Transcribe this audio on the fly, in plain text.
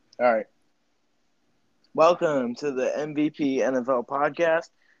All right. Welcome to the MVP NFL podcast.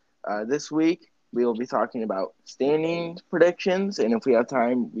 This week, we will be talking about standing predictions, and if we have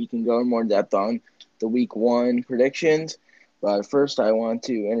time, we can go in more depth on the week one predictions. But first, I want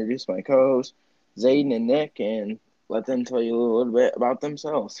to introduce my co hosts, Zayden and Nick, and let them tell you a little bit about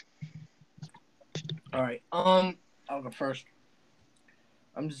themselves. All right. I'll go first.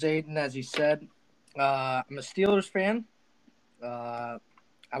 I'm Zayden, as he said. I'm a Steelers fan.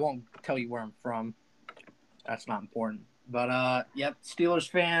 I won't tell you where I'm from. That's not important. But yep, Steelers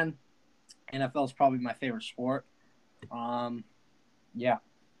fan. NFL is probably my favorite sport. Yeah,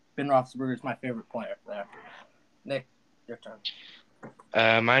 Ben Roethlisberger is my favorite player there. Nick, your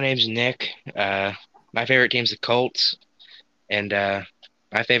turn. My name's Nick. My favorite team's the Colts, and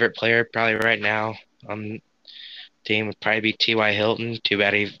my favorite player probably right now on the team would probably be T.Y. Hilton. Too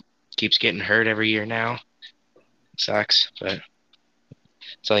bad he keeps getting hurt every year now. Sucks, but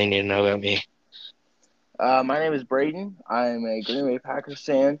that's all you need to know about me. My name is Braden. I'm a Green Bay Packers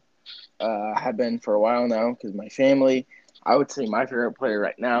fan. Have been for a while now because my family. I would say my favorite player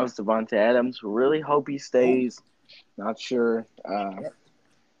right now is Devontae Adams. Really hope he stays. Not sure,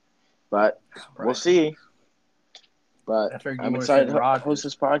 but we'll Surprising. see. But I figured you I'm would have said excited to host Rodgers.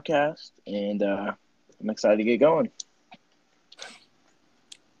 this podcast, and I'm excited to get going.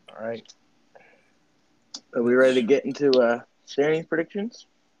 All right. Are we ready to get into standings predictions?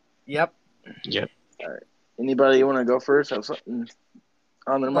 Yep. Yep. All right. Anybody want to go first? Have something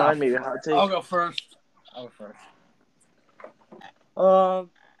on their mind? Maybe a hot take? I'll go first. All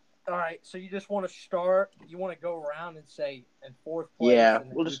right. So you just want to start? You want to go around and say in fourth place, Yeah, and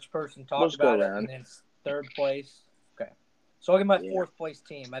then we'll each person we'll talk just go about it, around. and then third place. Okay. So I'll get my Yeah. fourth place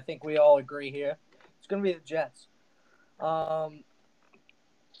team. I think we all agree here. It's going to be the Jets. I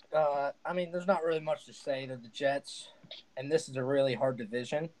mean, there's not really much to say. They're the Jets, and this is a really hard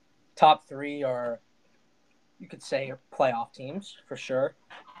division. Top three are, you could say, playoff teams for sure,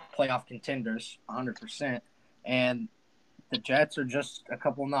 playoff contenders, 100%. And the Jets are just a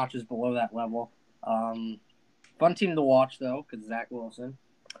couple notches below that level. Fun team to watch, though, because Zach Wilson.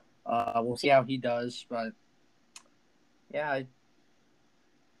 We'll see how he does, but yeah,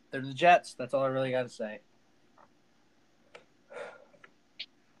 they're the Jets. That's all I really got to say.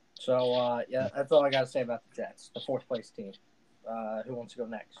 So, yeah, that's all I got to say about the Jets, the fourth place team. Who wants to go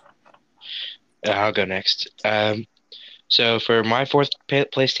next? I'll go next. So for my fourth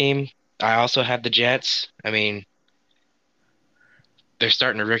place team, I also have the Jets. I mean, they're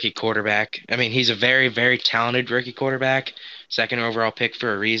starting a rookie quarterback. I mean, he's a very, very talented rookie quarterback, second overall pick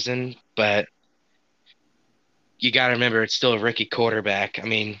for a reason, but you got to remember it's still a rookie quarterback. I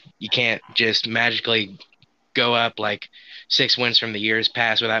mean, you can't just magically go up like 6 wins from the years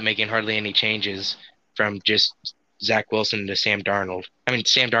past without making hardly any changes from just Zach Wilson to Sam Darnold. I mean,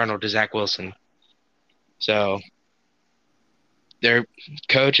 Sam Darnold to Zach Wilson. So their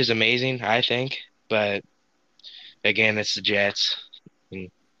coach is amazing, I think, but again, it's the Jets. And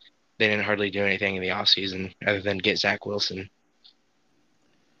they didn't hardly do anything in the offseason other than get Zach Wilson.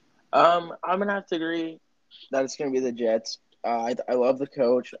 I'm gonna have to agree that it's gonna be the Jets. I love the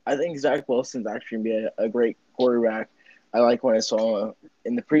coach. I think Zach Wilson's actually gonna be a great quarterback. I like what I saw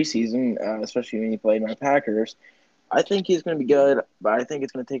in the preseason, especially when he played my Packers. I think he's gonna be good, but I think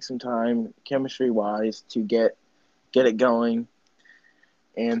it's gonna take some time, chemistry wise, to get it going.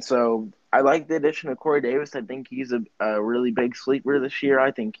 And so I like the addition of Corey Davis. I think he's a really big sleeper this year.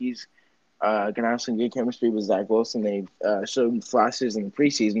 I think he's going to have some good chemistry with Zach Wilson. They showed flashes in the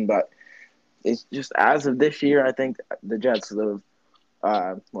preseason, but it's just as of this year, I think the Jets are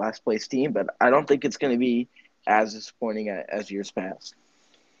the last place team, but I don't think it's going to be as disappointing as years past.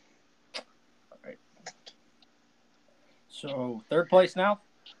 All right. So, third place now?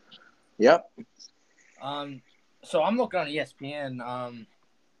 Yep. So I'm looking on ESPN.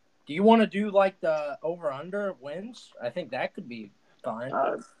 Do you want to do like the over/under wins? I think that could be fine.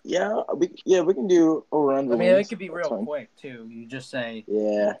 We can do over under I mean, it wins. could be That's real fine. quick too. You just say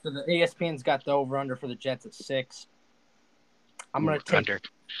Yeah. so. The ESPN's got the over/under for the Jets at 6. I'm gonna take. Under.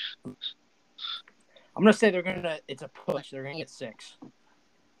 I'm gonna say they're gonna. It's a push. They're gonna get 6.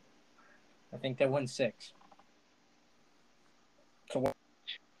 I think they win 6. So what?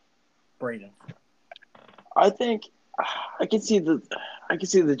 Braden. I think I can see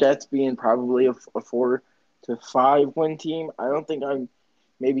the Jets being probably a 4 to 5 win team. I don't think I'm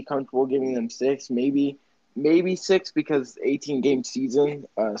maybe comfortable giving them 6, maybe 6 because 18 game season.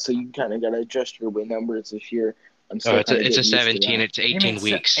 So you kind of got to adjust your win numbers this year. I'm Oh, still kind of it's a getting used to 17. that. It's You mean 18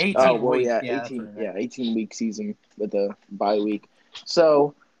 weeks. 18 Oh well, weeks? yeah, Yeah, that's 18, what I yeah, meant. 18 week season with the bye week.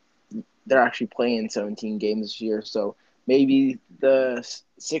 So they're actually playing 17 games this year. So maybe the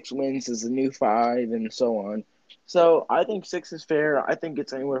 6 wins is the new 5, and so on. So I think 6 is fair. I think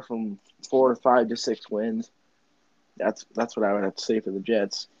it's anywhere from 4 or 5 to 6 wins. That's what I would have to say for the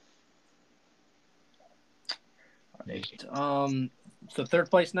Jets. Right. So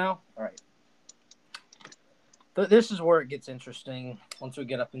third place now. All right. This is where it gets interesting once we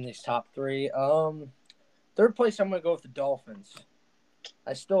get up in these top three. Third place, I'm going to go with the Dolphins.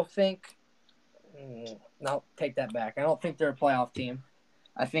 I still think. No, take that back. I don't think they're a playoff team.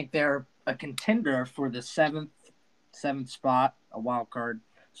 I think they're a contender for the seventh spot, a wild card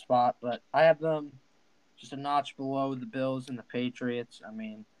spot. But I have them just a notch below the Bills and the Patriots. I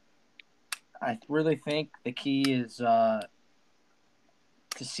mean, I really think the key is to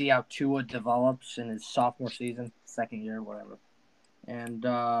see how Tua develops in his sophomore season, second year, whatever. And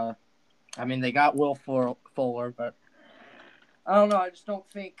I mean, they got Will Fuller, but I don't know. I just don't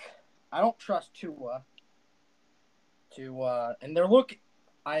think I don't trust Tua. And they're looking.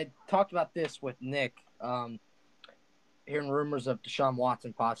 I talked about this with Nick. Hearing rumors of Deshaun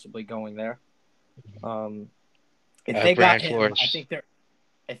Watson possibly going there. If they got him, I think they're.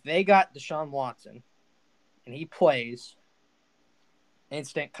 If they got Deshaun Watson, and he plays,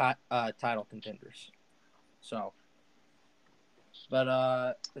 instant title contenders. So,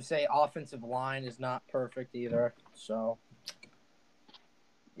 but they say offensive line is not perfect either. So,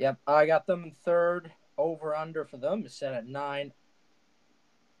 yep, I got them in third. Over under for them is set at 9.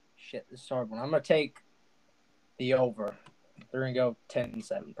 Shit, this is a hard one. I'm gonna take the over. They're gonna go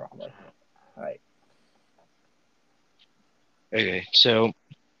 10-7 probably. All right. Okay, so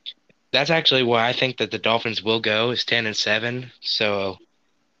that's actually why I think that the Dolphins will go is 10-7. So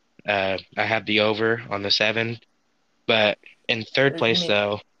I have the over on the 7. But in third place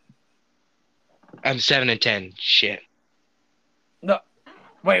though, I'm 7-10. Shit. No,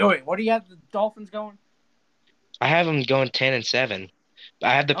 wait. What do you have the Dolphins going? I have them going 10-7.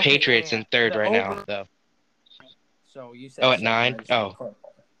 I have the Patriots in third right now though. So you said at 9. Oh,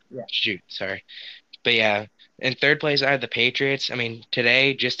 yeah. Shoot, sorry. But yeah, in third place, I have the Patriots. I mean,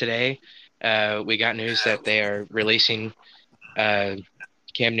 just today, we got news that they are releasing Cam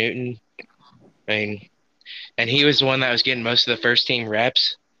Newton. I mean, and he was the one that was getting most of the first team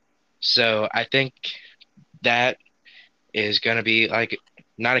reps. So I think that is going to be like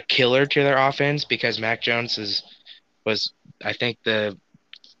not a killer to their offense because Mac Jones was, I think, the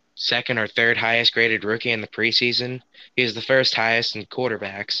second or third highest graded rookie in the preseason. He was the first highest in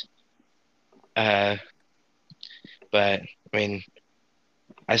quarterbacks. But I mean,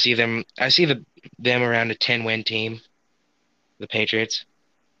 I see them around a 10-win team, the Patriots.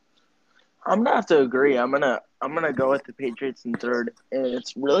 I'm gonna have to agree. I'm gonna go with the Patriots in third, and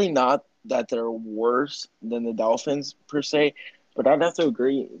it's really not that they're worse than the Dolphins per se, but I'd have to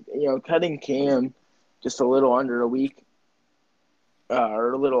agree. Cutting Cam just a little under a week,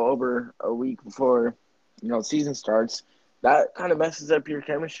 or a little over a week before season starts, that kind of messes up your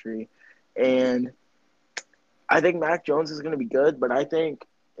chemistry. And I think Mac Jones is going to be good, but I think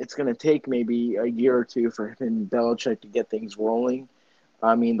it's going to take maybe a year or two for him and Belichick to get things rolling.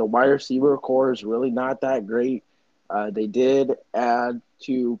 I mean, the wide receiver core is really not that great. They did add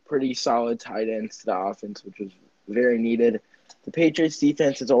 2 pretty solid tight ends to the offense, which was very needed. The Patriots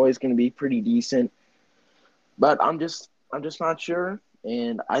defense is always going to be pretty decent, but I'm just not sure.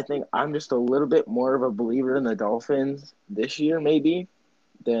 And I think I'm just a little bit more of a believer in the Dolphins this year, maybe,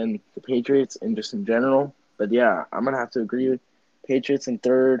 than the Patriots and just in general. But yeah, I'm gonna have to agree with Patriots in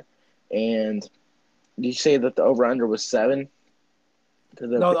third. And did you say that the over under was 7?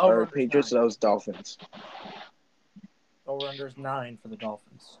 No, the over Patriots. So that was Dolphins. Over under is 9 for the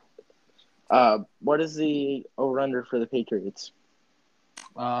Dolphins. What is the over under for the Patriots?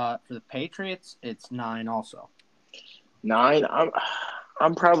 For the Patriots, it's 9 also. 9.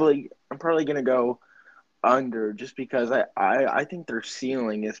 I'm probably gonna go under just because I think their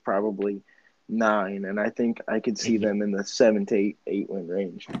ceiling is probably 9, and I think I could see them in the 7 to 8 win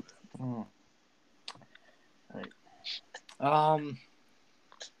range. All right. All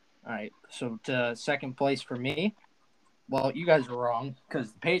right. So to second place for me. Well, you guys are wrong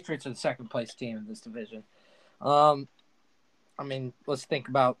because the Patriots are the second place team in this division. I mean, let's think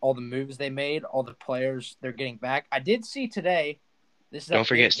about all the moves they made, all the players they're getting back. I did see today. Don't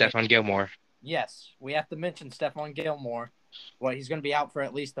forget Stephon Gilmore. Yes, we have to mention Stephon Gilmore. Well, he's going to be out for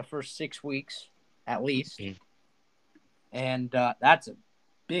at least the first 6 weeks, at least. Mm-hmm. And that's a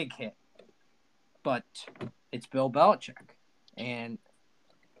big hit. But it's Bill Belichick. And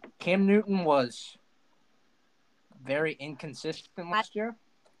Cam Newton was very inconsistent last year.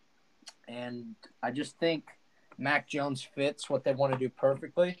 And I just think Mac Jones fits what they want to do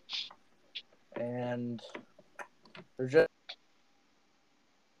perfectly. And They're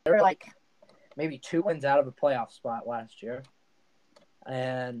like maybe 2 wins out of a playoff spot last year,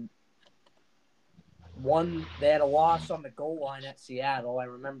 and they had a loss on the goal line at Seattle. I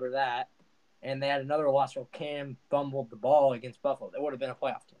remember that, and they had another loss where Cam fumbled the ball against Buffalo. They would have been a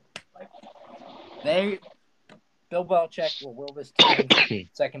playoff team. Bill Belichick will this team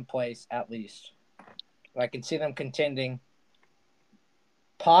second place at least. I can see them contending.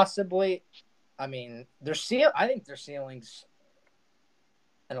 Possibly, I mean, I think their ceiling's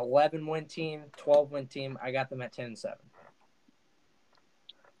an 11-win team, 12-win team. I got them at 10-7.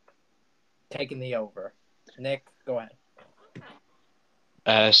 Taking the over. Nick, go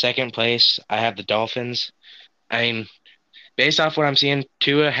ahead. Second place, I have the Dolphins. I mean, based off what I'm seeing,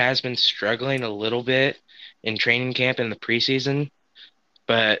 Tua has been struggling a little bit in training camp in the preseason,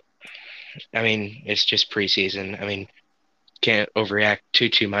 but I mean, it's just preseason. I mean, can't overreact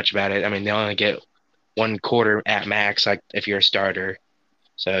too much about it. I mean, they only get one quarter at max, like if you're a starter,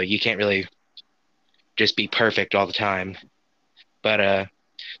 so you can't really just be perfect all the time. But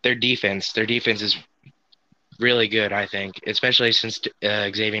their defense is really good, I think, especially since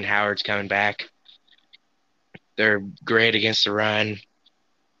Xavier Howard's coming back. They're great against the run.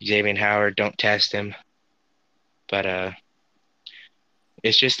 Xavier Howard, don't test him. But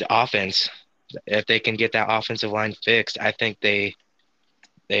it's just offense. If they can get that offensive line fixed, I think they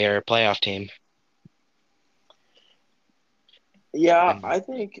are a playoff team. Yeah, I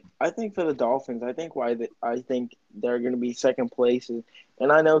think for the Dolphins, I think they're going to be second place,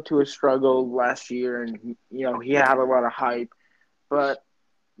 and I know Tua struggled last year, and he had a lot of hype, but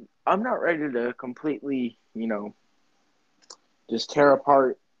I'm not ready to completely just tear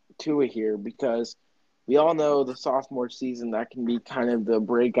apart Tua here, because we all know the sophomore season, that can be kind of the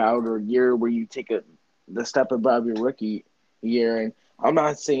breakout or year where you take the step above your rookie year. And I'm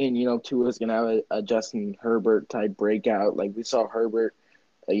not saying, Tua's going to have a Justin Herbert type breakout. Like we saw Herbert,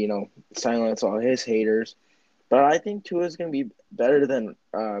 silence all his haters. But I think Tua's going to be better than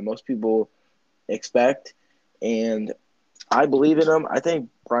most people expect. And I believe in him. I think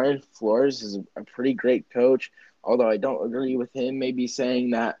Brian Flores is a pretty great coach, although I don't agree with him maybe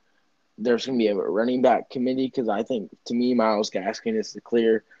saying that there's going to be a running back committee, because I think, to me, Myles Gaskin is the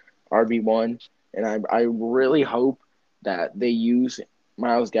clear RB1. And I really hope that they use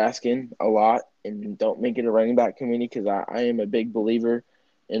Myles Gaskin a lot and don't make it a running back committee, because I am a big believer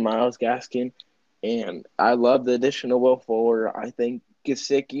in Myles Gaskin. And I love the addition of Will Fuller. I think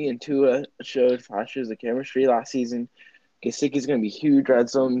Gesicki and Tua showed flashes of chemistry last season. Gesicki's going to be a huge red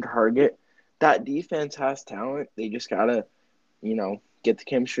zone target. That defense has talent. They just got to, get the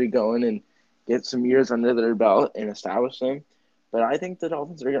chemistry going and get some years under their belt and establish them. But I think the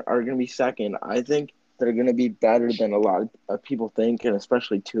Dolphins are going to be second. I think they're going to be better than a lot of people think, and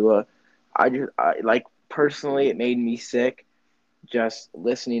especially Tua. Personally, it made me sick just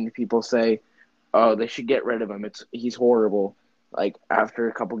listening to people say, "Oh, they should get rid of him. He's horrible." Like after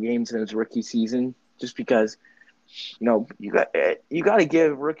a couple games in his rookie season, just because you got to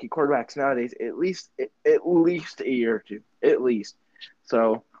give rookie quarterbacks nowadays at least a year or two, at least.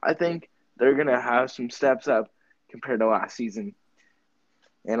 So I think they're gonna have some steps up compared to last season,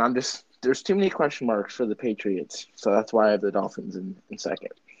 and there's too many question marks for the Patriots, so that's why I have the Dolphins in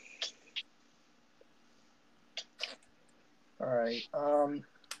second. All right.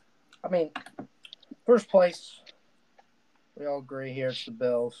 I mean, first place, we all agree here, it's the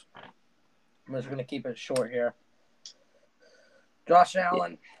Bills. I'm just gonna keep it short here. Josh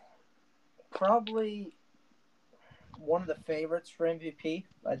Allen, probably one of the favorites for MVP,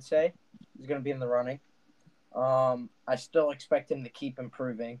 I'd say. He's going to be in the running. I still expect him to keep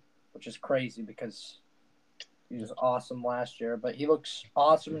improving, which is crazy because he was awesome last year. But he looks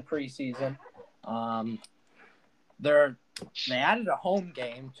awesome in preseason. They added a home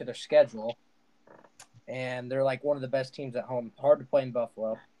game to their schedule, and they're like one of the best teams at home. Hard to play in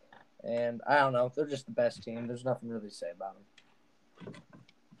Buffalo. And I don't know. They're just the best team. There's nothing really to say about them.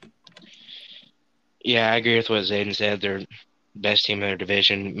 Yeah, I agree with what Zayden said. They're best team in their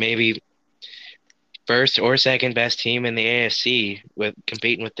division. Maybe first or second best team in the AFC with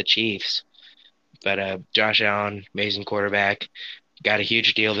competing with the Chiefs. But Josh Allen, amazing quarterback, got a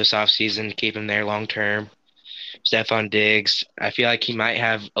huge deal this offseason to keep him there long term. Stephon Diggs, I feel like he might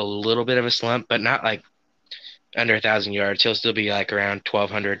have a little bit of a slump, but not like under 1,000 yards. He'll still be like around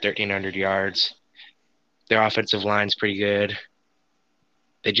 1,200, 1,300 yards. Their offensive line's pretty good.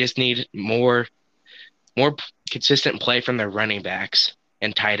 They just need more consistent play from their running backs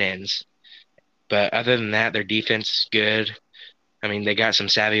and tight ends. But other than that, their defense is good. I mean, they got some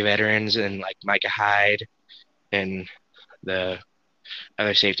savvy veterans and like Micah Hyde and the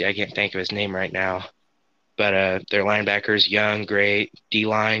other safety. I can't think of his name right now. but their linebackers, young, great.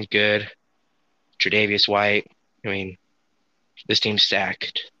 D-line, good. Tre'Davious White. I mean, this team's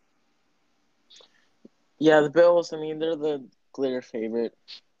stacked. Yeah, the Bills. I mean, they're the clear favorite.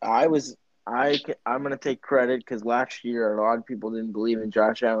 I was. I'm gonna take credit because last year a lot of people didn't believe in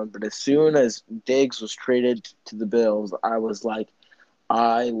Josh Allen, but as soon as Diggs was traded to the Bills, I was like,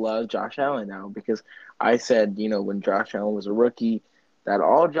 I love Josh Allen now because I said, when Josh Allen was a rookie, that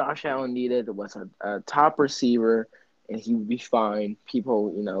all Josh Allen needed was a top receiver and he would be fine.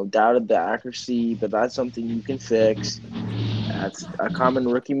 People, doubted the accuracy, but that's something you can fix. That's a common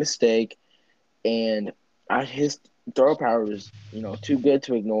rookie mistake. And his throw power was, too good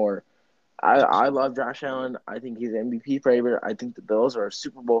to ignore. I love Josh Allen. I think he's an MVP favorite. I think the Bills are a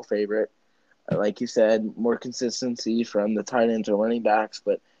Super Bowl favorite. Like you said, more consistency from the tight ends or running backs,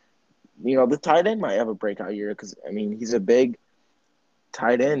 but the tight end might have a breakout year because he's a big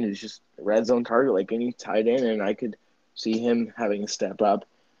tight end who's just a red zone target like any tight end, and I could see him having a step up.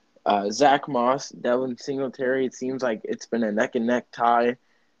 Zach Moss, Devin Singletary. It seems like it's been a neck and neck tie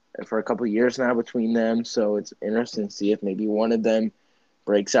for a couple of years now between them, so it's interesting to see if maybe one of them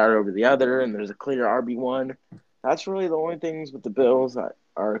breaks out over the other, and there's a clear RB1. That's really the only things with the Bills that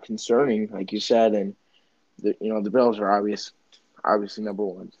are concerning, like you said, and the Bills are obviously number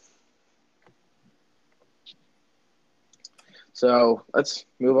one. So let's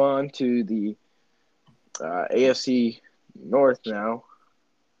move on to the AFC North now.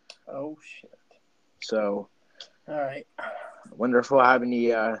 Oh shit! So, all right. I wonder if we'll have any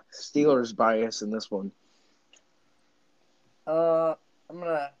Steelers bias in this one. So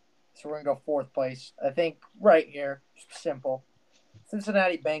we're gonna go fourth place. I think right here, simple.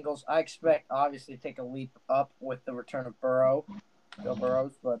 Cincinnati Bengals. I expect obviously to take a leap up with the return of Joe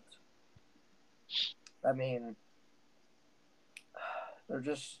Burrows, but I mean, they're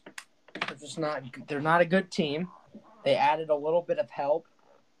just not. They're not a good team. They added a little bit of help,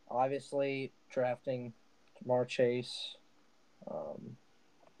 obviously drafting Ja'Marr Chase,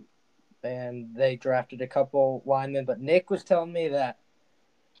 and they drafted a couple linemen. But Nick was telling me that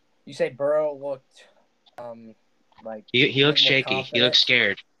you say Burrow looked like he looks shaky. confident. He looks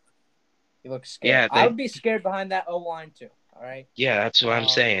scared. He looks scared. Yeah, I would be scared behind that O line too. All right. Yeah, that's what I'm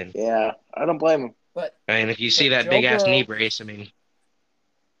saying. Yeah, I don't blame him. But I mean, if you see that big ass knee brace, I mean.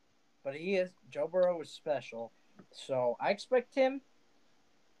 But Joe Burrow is special, so I expect him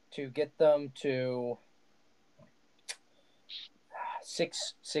to get them to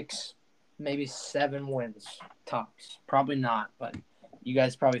six, maybe 7 wins tops. Probably not, but you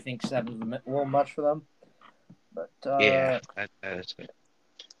guys probably think 7 is a little much for them. But yeah, that's good.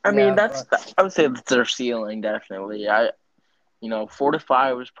 I mean, I would say that's their ceiling, definitely. 4 to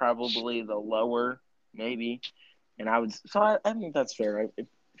 5 was probably the lower, maybe, and I think that's fair. If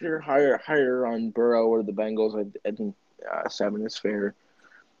you're higher on Burrow or the Bengals, I think 7 is fair.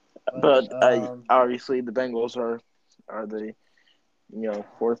 But obviously the Bengals are the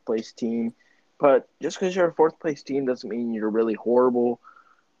fourth place team. But just because you're a fourth place team doesn't mean you're really horrible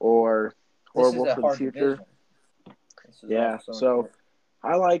or horrible for the future. Yeah, so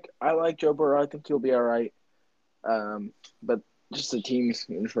I like Joe Burrow. I think he'll be all right. But just the teams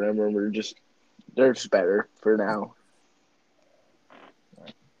in front of him they're just better for now.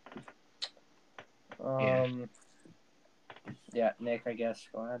 Yeah, Nick, I guess.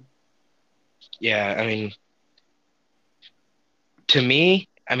 Go ahead. Yeah, I mean, to me,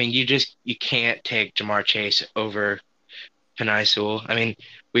 you can't take Ja'Marr Chase over Penei Sewell. I mean,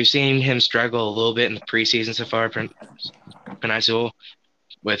 we've seen him struggle a little bit in the preseason so far, Penei Sewell,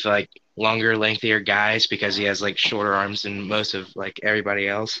 with like longer, lengthier guys because he has like shorter arms than most of like everybody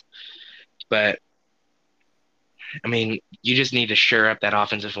else. But I mean, you just need to shore up that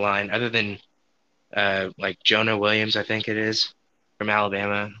offensive line. Other than like Jonah Williams, I think it is from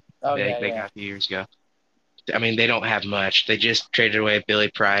Alabama. They got a few years ago. I mean, they don't have much. They just traded away Billy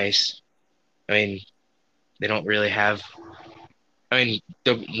Price. I mean, they don't really have. I mean,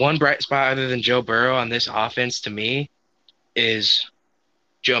 the one bright spot other than Joe Burrow on this offense to me is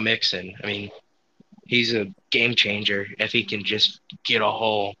Joe Mixon. I mean, he's a game changer if he can just get a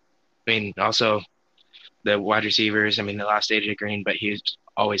hole. I mean, also the wide receivers. I mean, they lost AJ Green, but he's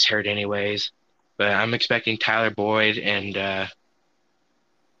always hurt anyways. But I'm expecting Tyler Boyd and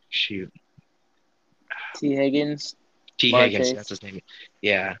T. Higgins. That's his name.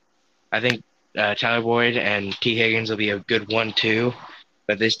 Yeah, I think Tyler Boyd and T. Higgins will be a good 1-2.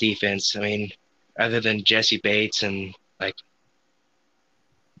 But this defense, I mean, other than Jesse Bates and like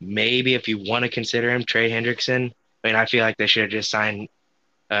maybe if you want to consider him Trey Hendrickson, I mean, I feel like they should have just signed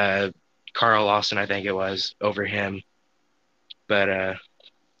Carl Lawson, I think it was, over him. But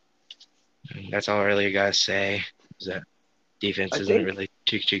That's all I really gotta say. Is that defense I isn't think really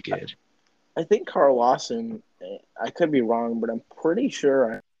too good. I think Carl Lawson. I could be wrong, but I'm pretty That he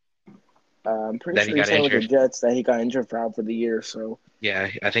sure he got signed with the injured. Jets. That he got injured for out for the year. So Yeah,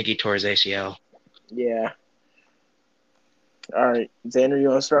 I think he tore his ACL. yeah. All right, Xander, you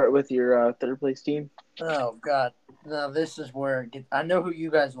want to start with your third place team? Oh God, now this is where it gets. I know who you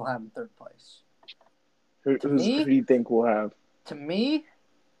guys will have in third place. To Who do me, you think will have? to me.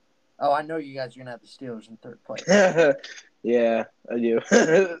 Oh, I know you guys are gonna have the Steelers in third place. Yeah, I do.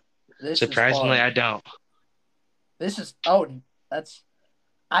 This is Surprisingly, hard. I don't. This is that's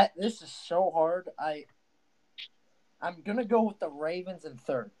This is so hard. I'm gonna go with the Ravens in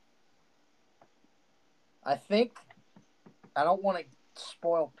third. I think I don't want to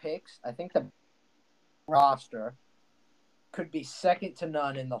spoil picks. I think the roster could be second to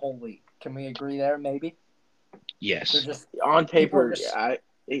none in the whole league. Can we agree there? Maybe they're Yes. just On people are paper, just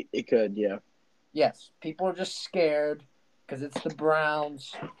it could, yeah. yes, people are just scared because it's the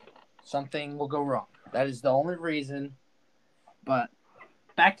Browns. Something will go wrong. That is the only reason. But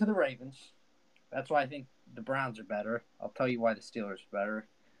back to the Ravens. That's why I think the Browns are better. I'll tell you why the Steelers are better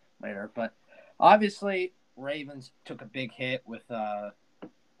later. But obviously, Ravens took a big hit with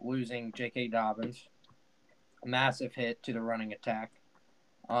losing J.K. Dobbins. A massive hit to the running attack.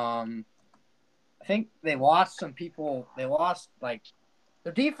 I think they lost some people. They lost, like,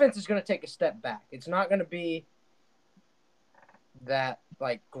 their defense is going to take a step back. It's not going to be that,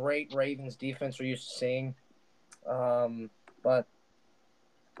 like, great Ravens defense we're used to seeing. But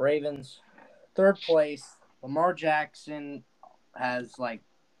Ravens, third place. Lamar Jackson has, like,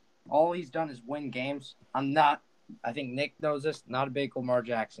 all he's done is win games. I think Nick knows this, not a big Lamar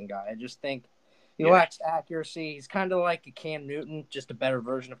Jackson guy. I just think he Yeah. lacks accuracy. He's kind of like a Cam Newton, just a better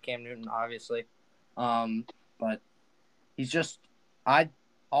version of Cam Newton, obviously. But he's just, I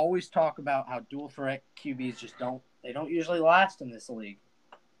always talk about how dual threat QBs just don't usually last in this league.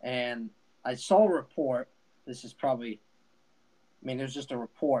 And I saw a report. This is probably, I mean, there's just a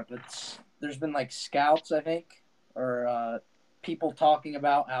report, but there's been like scouts, I think, or people talking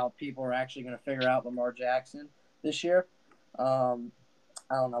about how people are actually going to figure out Lamar Jackson this year.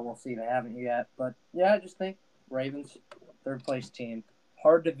 I don't know. We'll see. They haven't yet. But, yeah, I just think Ravens, third place team,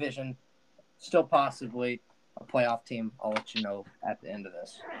 hard division, still possibly a playoff team. I'll let you know at the end of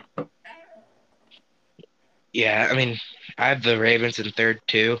this. Yeah, I mean, I have the Ravens in third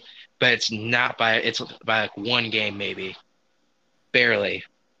too, but it's by like one game maybe, barely.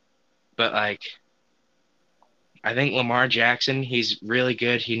 But like, I think Lamar Jackson, he's really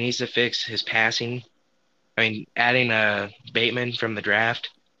good. He needs to fix his passing. I mean, adding Bateman from the draft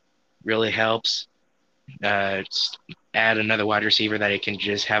really helps. Add another wide receiver that he can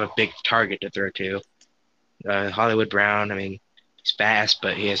just have a big target to throw to. Hollywood Brown, I mean, he's fast,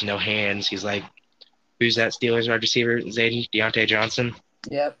 but he has no hands. He's like, who's that Steelers wide receiver? Zayden Deontay Johnson.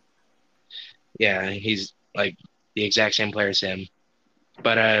 Yep. Yeah, he's like the exact same player as him.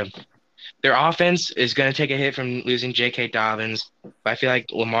 But their offense is going to take a hit from losing J.K. Dobbins. But I feel like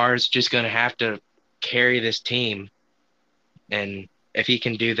Lamar's just going to have to carry this team. And if he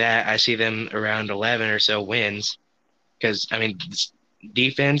can do that, I see them around 11 or so wins. Because, I mean,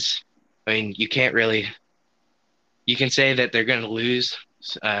 defense, I mean, you can't really – you can say that they're going to lose.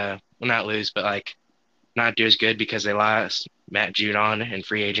 Well, not lose, but, like, not do as good because they lost Matt Judon in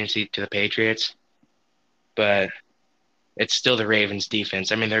free agency to the Patriots. But it's still the Ravens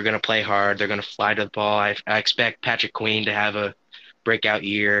defense. I mean, they're going to play hard. They're going to fly to the ball. I expect Patrick Queen to have a breakout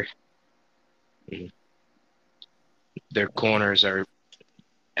year. Their corners are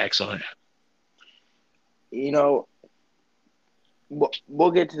excellent. You know,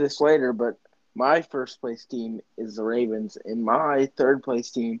 we'll get to this later, but my first place team is the Ravens, and my third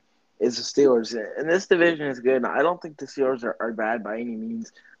place team is the Steelers. And this division is good. I don't think the Steelers are bad by any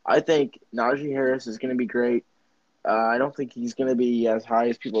means. I think Najee Harris is going to be great. I don't think he's going to be as high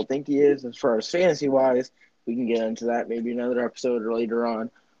as people think he is as far as fantasy wise. We can get into that maybe another episode or later on.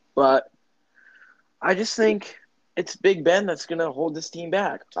 But I just think it's Big Ben that's going to hold this team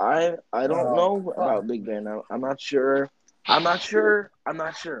back. I don't Oh, know about Big Ben. I'm not sure. I don't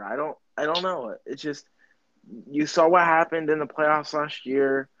know. It's just you saw what happened in the playoffs last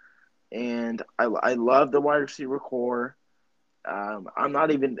year, and I love the wide receiver core. I'm not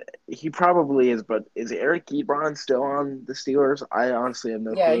even. He probably is, but is Eric Ebron still on the Steelers? I honestly have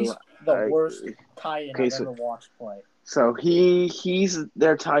no yeah, clue. he's the worst tight end Okay, I've ever watched play. so he's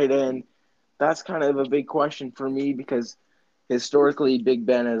their tight end. That's kind of a big question for me because historically Big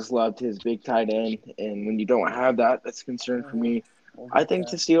Ben has loved his big tight end, and when you don't have that, that's a concern for me. We'll I get think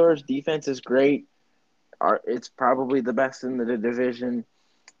the that. Steelers' defense is great. It's probably the best in the division.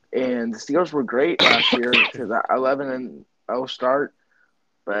 And the Steelers were great last year to the 11-0 start.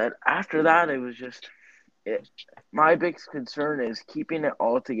 But after that, it was just it. My big concern is keeping it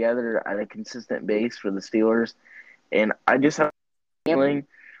all together at a consistent base for the Steelers. And I just have a feeling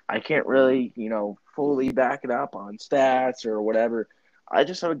I can't really, fully back it up on stats or whatever. I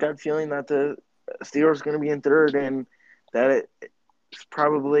just have a gut feeling that the Steelers are going to be in third and that it's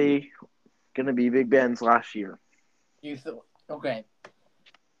probably going to be Big Ben's last year. Okay.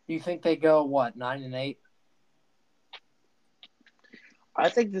 Do you think they go 9-8? I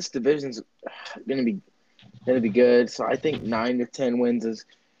think this division's going to be good. So I think 9 to 10 wins is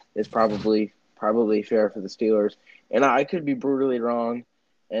probably fair for the Steelers. And I could be brutally wrong,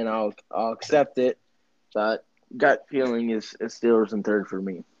 and I'll accept it. But gut feeling is Steelers in third for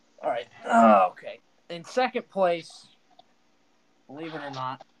me. All right. Okay. In second place, believe it or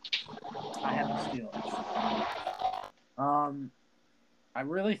not, I have the Steelers. I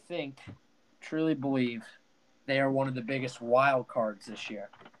really think, truly believe, they are one of the biggest wild cards this year.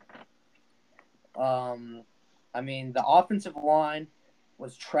 I mean, the offensive line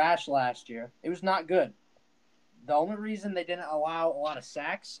was trash last year. It was not good. The only reason they didn't allow a lot of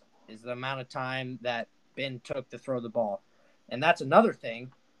sacks is the amount of time that Ben took to throw the ball. And that's another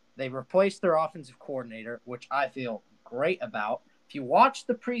thing. They replaced their offensive coordinator, which I feel great about. If you watch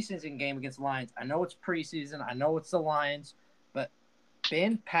the preseason game against the Lions, I know it's preseason, I know it's the Lions, but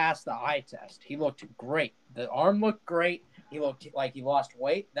Ben passed the eye test. He looked great. The arm looked great. He looked like he lost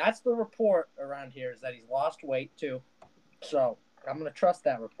weight. That's the report around here, is that he's lost weight too. So I'm going to trust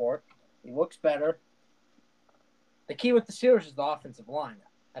that report. He looks better. The key with the Steelers is the offensive line.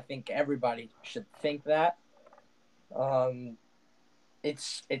 I think everybody should think that.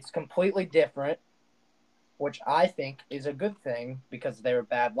 It's completely different, which I think is a good thing because they were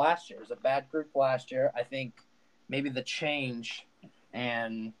bad last year. It was a bad group last year. I think maybe the change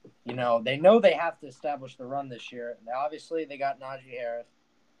and, they know they have to establish the run this year. And obviously, they got Najee Harris.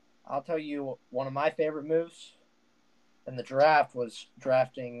 I'll tell you, one of my favorite moves in the draft was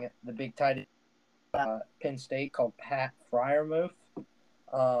drafting the big tight end Penn State called Pat Freiermuth.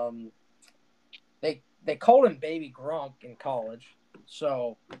 They called him Baby Gronk in college.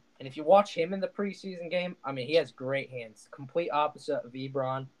 So, and if you watch him in the preseason game, I mean, he has great hands. Complete opposite of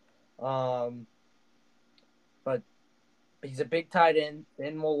Ebron. But he's a big tight end.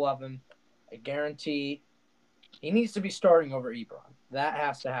 Ben will love him. I guarantee he needs to be starting over Ebron. That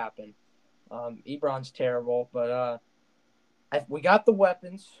has to happen. Ebron's terrible, but we got the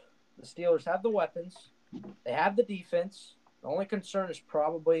weapons. The Steelers have the weapons. They have the defense. The only concern is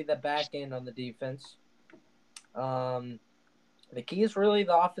probably the back end on the defense. The key is really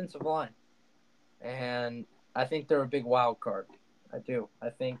the offensive line. And I think they're a big wild card. I do. I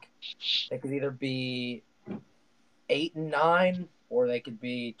think they could either be 8-9 or they could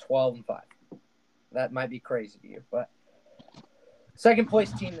be 12-5. That might be crazy to you, but second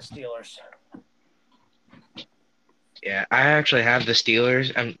place team, the Steelers. Yeah, I actually have the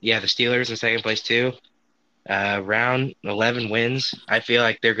Steelers. The Steelers in second place too. Round 11 wins. I feel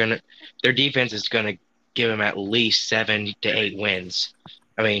like their defense is gonna give them at least 7 to 8 wins.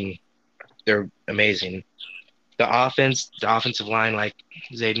 I mean, they're amazing. The offensive line, like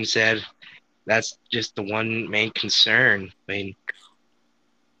Zayden said, that's just the one main concern. I mean,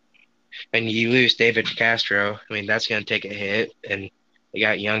 when you lose David Castro, I mean, that's going to take a hit, and they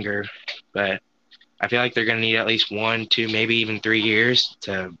got younger. But I feel like they're going to need at least 1, 2, maybe even 3 years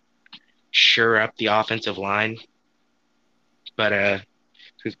to shore up the offensive line. But,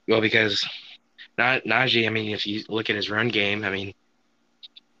 because Najee, I mean, if you look at his run game, I mean,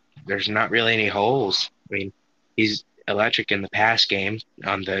 there's not really any holes. I mean, he's electric in the pass game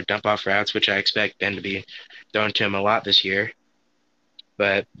on the dump-off routes, which I expect Ben to be throwing to him a lot this year.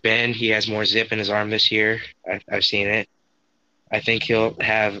 But Ben, he has more zip in his arm this year. I've seen it. I think he'll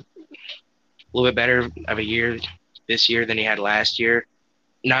have a little bit better of a year this year than he had last year.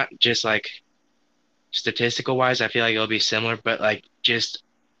 Not just like statistical-wise, I feel like it'll be similar, but like just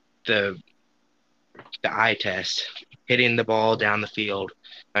the eye test, hitting the ball down the field.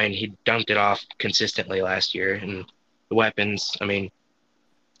 I mean, he dumped it off consistently last year, and the weapons, I mean,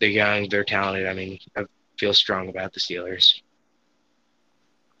 they're young, they're talented. I mean, I feel strong about the Steelers.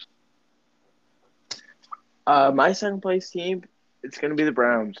 My second place team, it's going to be the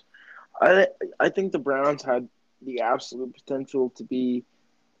Browns. I think the Browns had the absolute potential to be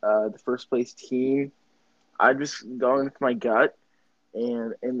the first place team. I'm just going with my gut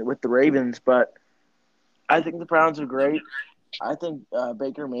and with the Ravens, but I think the Browns are great. I think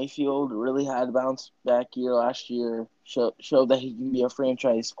Baker Mayfield really had a bounce back year last year. Showed that he can be a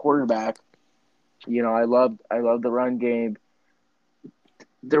franchise quarterback. I love the run game.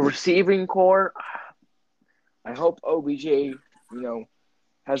 The receiving core, I hope OBJ,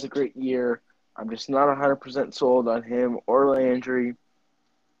 has a great year. I'm just not 100% sold on him or Landry.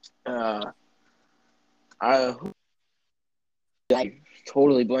 Uh, I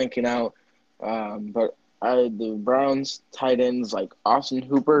totally blanking out. But the Browns tight ends like Austin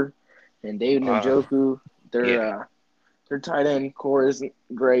Hooper and David Njoku, Yeah. their tight end core isn't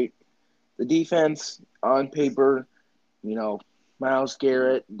great. The defense on paper, Myles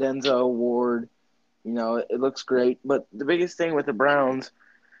Garrett, Denzel Ward, it looks great. But the biggest thing with the Browns,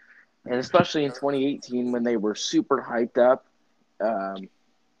 and especially in 2018 when they were super hyped up, um,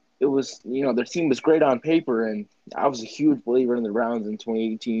 it was, their team was great on paper, and I was a huge believer in the Browns in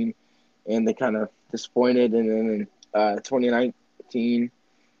 2018, and they kind of disappointed. And then in 2019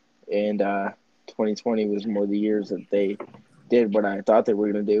 and 2020 was more the years that they did what I thought they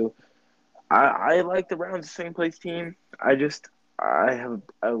were going to do. I like the Browns second place team. I have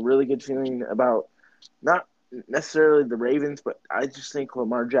a really good feeling about not necessarily the Ravens, but I just think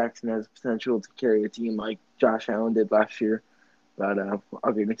Lamar Jackson has potential to carry a team like Josh Allen did last year. But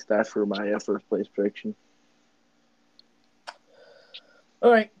I'll get into that for my first place prediction.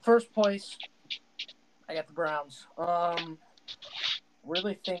 All right, first place. I got the Browns.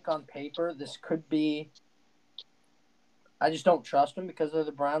 Really think on paper this could be. I just don't trust them because of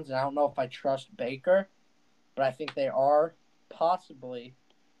the Browns, and I don't know if I trust Baker, but I think they are possibly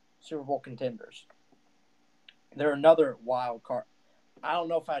Super Bowl contenders. They're another wild card. I don't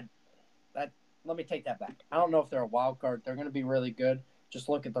know if let me take that back. I don't know if they're a wild card. They're going to be really good. Just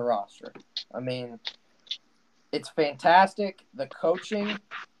look at the roster. I mean, it's fantastic. The coaching,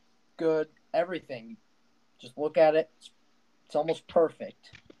 good. Everything. Just look at it. It's almost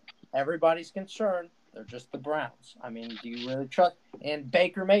perfect. Everybody's concerned. They're just the Browns. I mean, do you really trust? And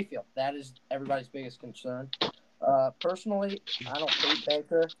Baker Mayfield. That is everybody's biggest concern. Personally, I don't hate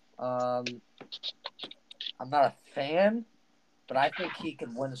Baker. I'm not a fan, but I think he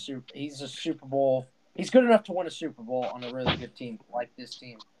could win He's a Super Bowl. He's good enough to win a Super Bowl on a really good team like this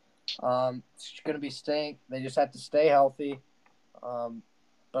team. It's going to be staying. They just have to stay healthy.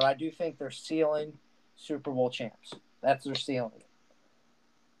 But I do think they're ceiling Super Bowl champs. That's their ceiling.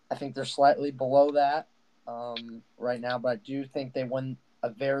 I think they're slightly below that right now, but I do think they win a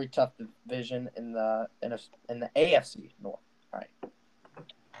very tough division in the AFC North. All right.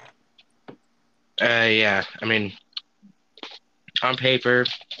 Yeah. I mean, on paper,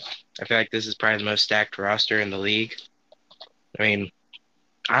 I feel like this is probably the most stacked roster in the league. I mean,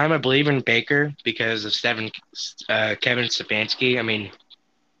 I'm a believer in Baker because of Kevin Stefanski. I mean,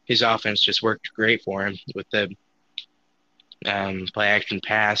 his offense just worked great for him with the play action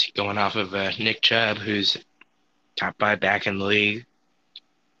pass going off of Nick Chubb, who's top 5 back in the league.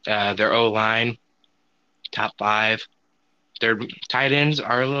 Their O-line, top 5. Their tight ends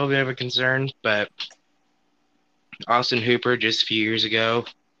are a little bit of a concern, but Austin Hooper just a few years ago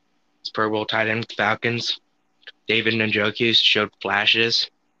was Pro Bowl tight end with the Falcons. David Njoku showed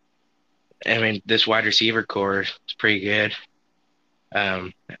flashes. I mean, this wide receiver core is pretty good.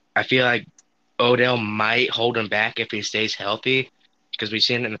 I feel like Odell might hold him back if he stays healthy because we've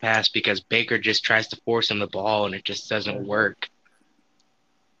seen it in the past because Baker just tries to force him the ball and it just doesn't work.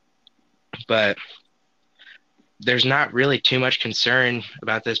 But there's not really too much concern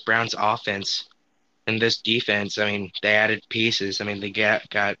about this Browns offense and this defense. I mean, they added pieces. I mean, they got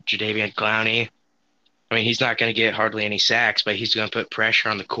Jadeveon Clowney. I mean, he's not going to get hardly any sacks, but he's going to put pressure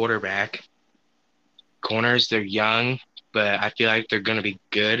on the quarterback. Corners, they're young, but I feel like they're going to be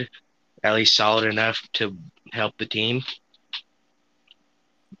good, at least solid enough to help the team.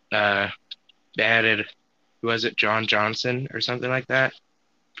 They added, who was it, John Johnson or something like that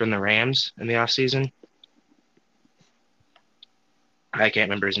from the Rams in the offseason. I can't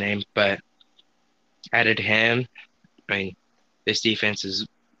remember his name, but added him. I mean, this defense is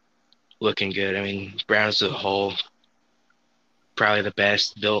looking good. I mean, Browns as a whole, probably the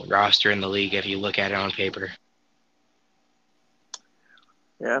best built roster in the league if you look at it on paper.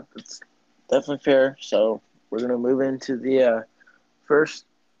 Yeah, it's definitely fair. So we're going to move into the first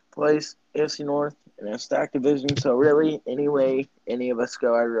place AFC North in a stacked division. So really, any way any of us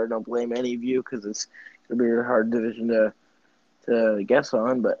go, I don't blame any of you because it's going to be a hard division to guess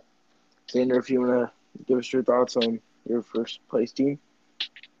on. But Xander, if you want to give us your thoughts on your first place team.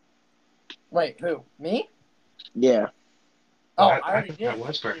 Wait, who? Me? Yeah. Oh, I already did. That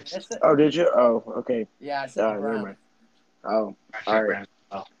was first. Oh, did you? Oh, okay. Yeah, I said the Browns. Never mind. Oh, I all right.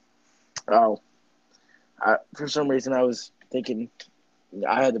 Oh, for some reason I was thinking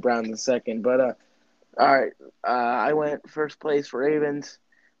I had the Browns in second, but all right. I went first place for Ravens.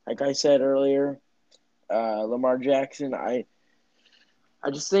 Like I said earlier, Lamar Jackson. I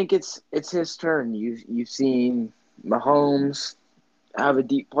just think it's his turn. You've seen Mahomes have a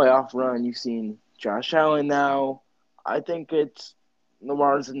deep playoff run. You've seen Josh Allen now. I think it's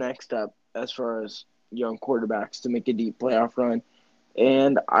Lamar's the next step as far as young quarterbacks to make a deep playoff run.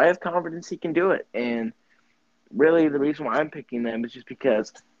 And I have confidence he can do it. And really, the reason why I'm picking them is just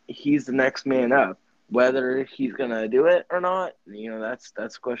because he's the next man up. Whether he's gonna do it or not, that's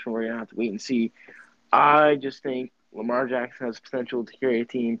a question we're gonna have to wait and see. I just think Lamar Jackson has potential to carry a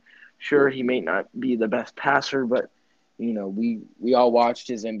team. Sure, he may not be the best passer, but we all watched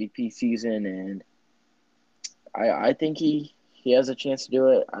his MVP season, and I think he has a chance to do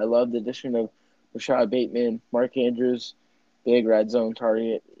it. I love the addition of Rashad Bateman, Mark Andrews, big red zone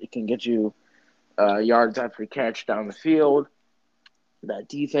target. It can get you yards after catch down the field. That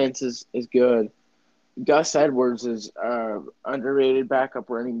defense is good. Gus Edwards is underrated backup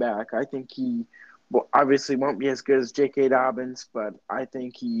running back. I think he obviously won't be as good as J.K. Dobbins, but I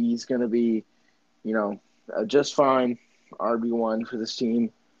think he's going to be, just fine RB1 for this team.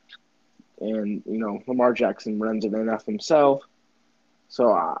 And, Lamar Jackson runs it enough himself.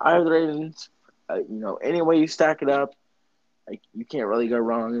 So I have the Ravens. Any way you stack it up, you can't really go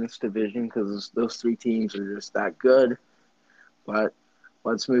wrong in this division because those three teams are just that good. But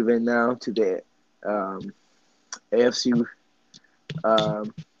let's move in now to the AFC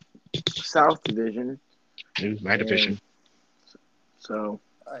South Division. My division. So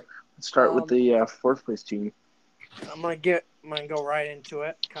right. let's start with the fourth place team. I'm gonna go right into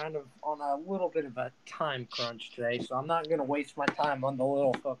it. Kind of on a little bit of a time crunch today, so I'm not gonna waste my time on the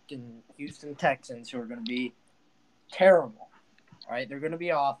little fucking Houston Texans who are gonna be terrible. All right, they're gonna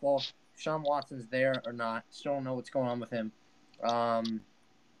be awful. Sean Watson's there or not? Still don't know what's going on with him. Tyrod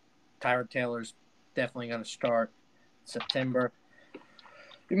Taylor's definitely gonna start September.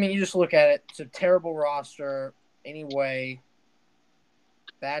 I mean, you just look at it. It's a terrible roster anyway.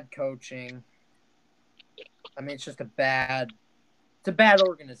 Bad coaching. I mean, it's just a bad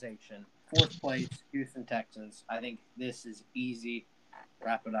organization. Fourth place, Houston Texans. I think this is easy.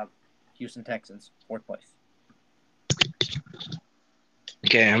 Wrap it up. Houston Texans, fourth place.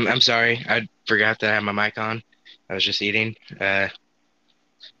 Okay, I'm sorry. I forgot to have my mic on. I was just eating.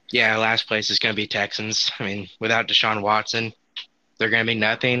 Yeah, last place is going to be Texans. I mean, without Deshaun Watson, they're going to be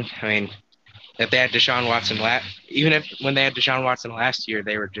nothing. I mean, if they had Deshaun Watson when they had Deshaun Watson last year,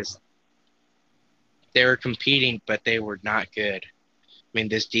 they were competing, but they were not good. I mean,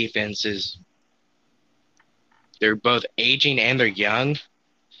 this defense they're both aging and they're young.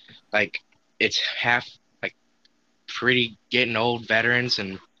 Like, it's half, like, pretty getting old veterans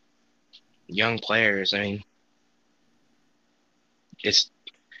and young players. I mean, it's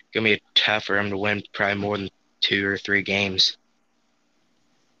going to be tough for them to win probably more than 2 or 3 games.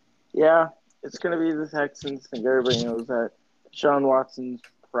 Yeah, it's going to be the Texans. I think everybody knows that. Sean Watson's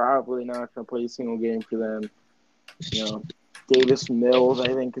probably not going to play a single game for them. Davis Mills,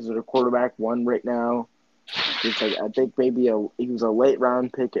 I think, is their quarterback one right now. I think maybe he was a late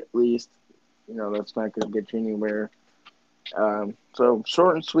round pick at least. That's not going to get you anywhere. So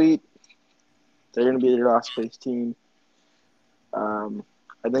short and sweet, they're going to be their last place team.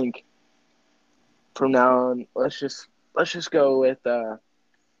 I think from now on, let's just go with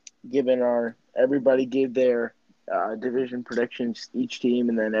everybody gave their division predictions each team,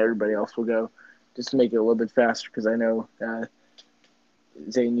 and then everybody else will go, just to make it a little bit faster because I know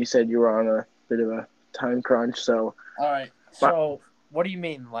Zane, you said you were on a bit of a time crunch. So all right. So what do you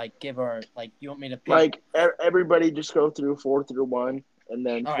mean? Like you want me to pick? Like everybody just go through 4 through 1, and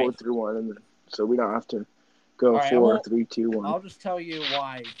then all 4 right. through 1, and then, so we don't have to go right, 4, 3, 2, 1. I'll just tell you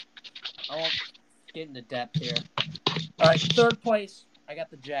why. I won't get into depth here. All right, third place, I got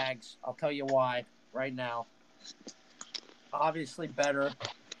the Jags. I'll tell you why right now. Obviously better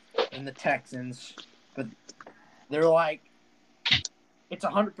than the Texans, but they're it's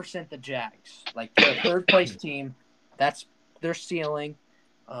 100% the Jags. Like, they're a third place team. That's their ceiling.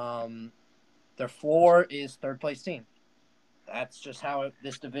 Their floor is third place team. That's just how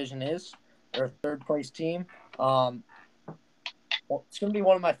this division is. They're a third place team. It's going to be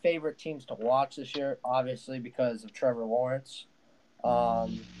one of my favorite teams to watch this year, obviously, because of Trevor Lawrence.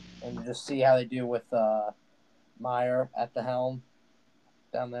 And just see how they do with Meyer at the helm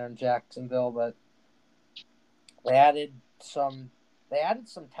down there in Jacksonville. But they added some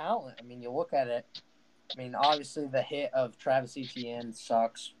talent. I mean, you look at it. I mean, obviously the hit of Travis Etienne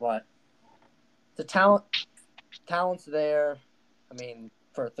sucks, but the talent's there. I mean,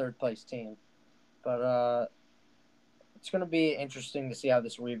 for a third place team. But it's going to be interesting to see how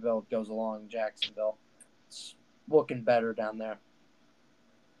this rebuild goes along in Jacksonville. It's looking better down there.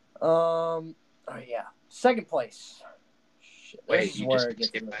 All right, yeah. Second place, shit. This Wait, is you where just it gets.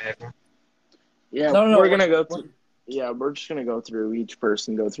 skip ahead. Yeah, No, no, no. we're gonna go through. Yeah, we're just gonna go through each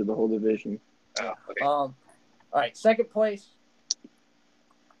person, go through the whole division. Oh, okay. All right, second place.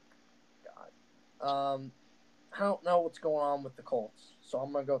 God. I don't know what's going on with the Colts, so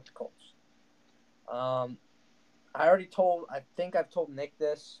I'm gonna go with the Colts. I think I've told Nick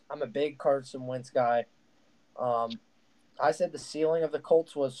this. I'm a big Carson Wentz guy. I said the ceiling of the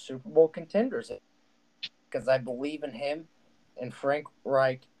Colts was Super Bowl contenders because I believe in him and Frank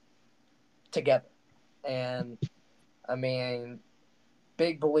Reich together. And I mean,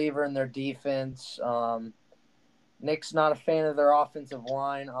 big believer in their defense. Nick's not a fan of their offensive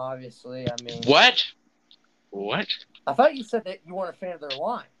line, obviously. I mean, What? I thought you said that you weren't a fan of their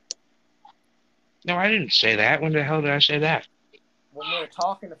line No, I didn't say that. When the hell did I say that? when we were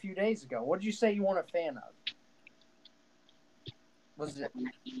talking a few days ago. What did you say you weren't a fan of? Was it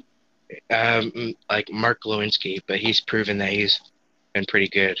Like Mark Lewinsky, but he's proven that he's been pretty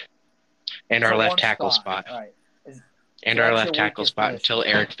good. And our so left one tackle spot. All right. And so our that's left your tackle weakest spot position.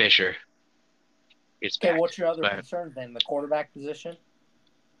 until Eric Fisher gets Okay, back. what's your other But concern then? The quarterback position?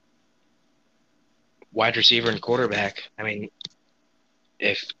 wide receiver and quarterback. I mean,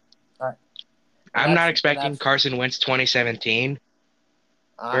 if All right. I'm not expecting Carson Wentz 2017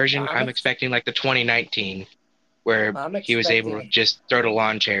 version, I'm expecting like the 2019 where he was able to just throw to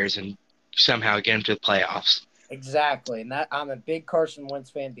lawn chairs and somehow get him to the playoffs. Exactly, and that I'm a big Carson Wentz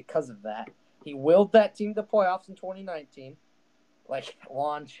fan because of that. He willed that team to playoffs in 2019, like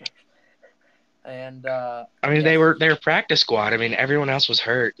launch. And I mean, they were practice squad. I mean, everyone else was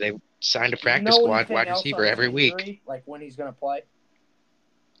hurt. They signed a practice squad wide receiver every week. Like when he's going to play?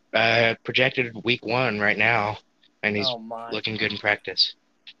 Projected week 1 right now, and he's looking good in practice.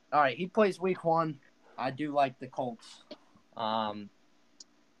 All right, he plays week 1. I do like the Colts.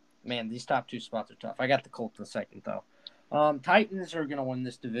 Man, these top 2 spots are tough. I got the Colts in second, though. Titans are going to win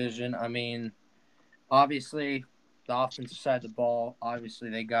this division. I mean, obviously, the offensive side of the ball, obviously,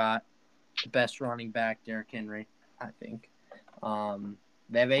 they got the best running back, Derrick Henry, I think.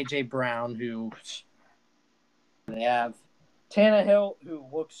 They have A.J. Brown, they have Tannehill, who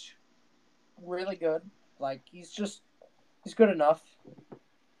looks really good. Like, he's good enough.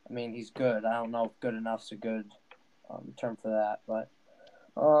 I mean, he's good. I don't know if good enough's a good term for that, but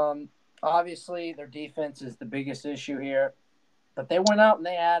obviously their defense is the biggest issue here. But they went out and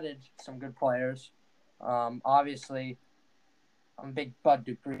they added some good players. Obviously, I'm a big Bud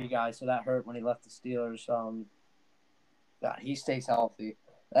Dupree guy, so that hurt when he left the Steelers. He stays healthy.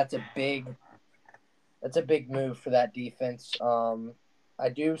 That's a big move for that defense. I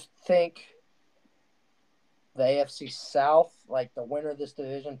do think the AFC South, like the winner of this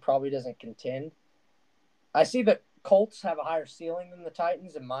division, probably doesn't contend. I see the Colts have a higher ceiling than the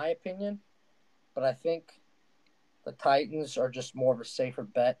Titans, in my opinion, but I think the Titans are just more of a safer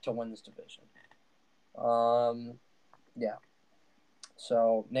bet to win this division. Yeah.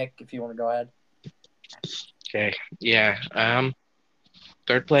 So, Nick, if you want to go ahead. Okay. Yeah.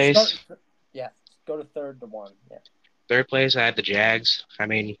 Third place. Go to third to 1. Yeah. Third place, I had the Jags. I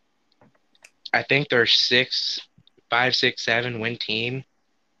mean, I think they're 5, 6, 7 win team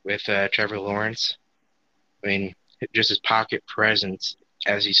with Trevor Lawrence. I mean, just his pocket presence,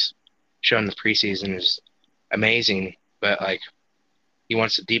 as he's shown in the preseason, is amazing. But like, he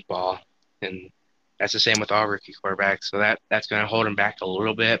wants the deep ball, and that's the same with all rookie quarterbacks. So that's going to hold him back a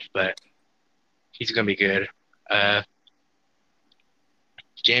little bit, but he's going to be good.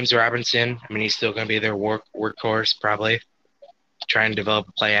 James Robinson, I mean, he's still going to be their workhorse, probably. Trying to develop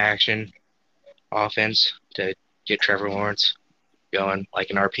a play action offense to get Trevor Lawrence going,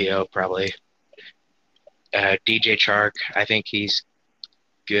 like an RPO, probably. DJ Chark, I think he's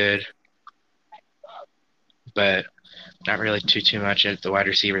good, but not really too much at the wide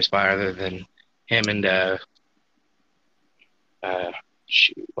receiver spot other than him and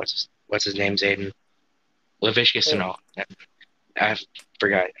what's his name, Zayden? Laviska Shenault. I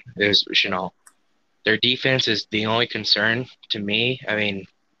forgot. It was Shenault. Their defense is the only concern to me. I mean,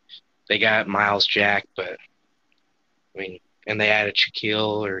 they got Miles Jack, but I mean, and they added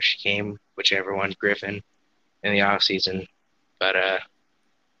Shaquille or Shaquem, whichever one, Griffin, in the offseason. But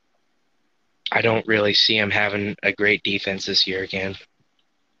I don't really see him having a great defense this year again.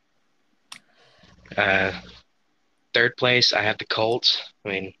 Third place, I have the Colts. I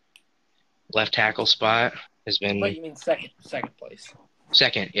mean, left tackle spot has been. But you mean second place?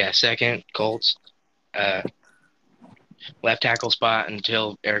 Second, Colts. Left tackle spot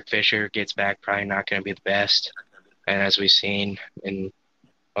until Eric Fisher gets back, probably not going to be the best. And as we've seen, and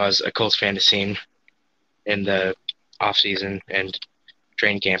as a Colts fan, has seen in the offseason and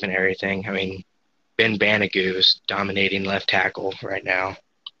training camp and everything, I mean, Ben Banagoo is dominating left tackle right now,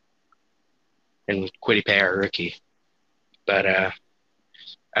 and Kwity Paye, our rookie. But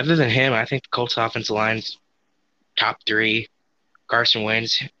other than him, I think the Colts offensive line's top 3. Carson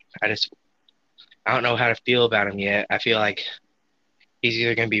Wentz, I don't know how to feel about him yet. I feel like he's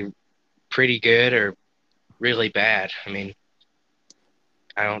either going to be pretty good or really bad. I mean,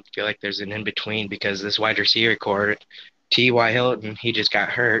 I don't feel like there's an in-between because this wide receiver core, T.Y. Hilton, he just got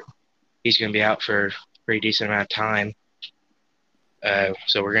hurt. He's going to be out for a pretty decent amount of time.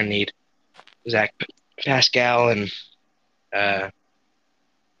 So we're going to need Zach Pascal and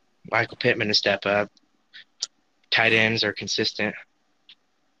Michael Pittman to step up. Tight ends are consistent.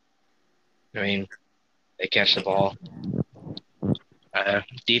 I mean, they catch the ball.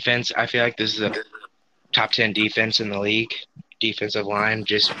 Defense, I feel like this is a top 10 defense in the league. Defensive line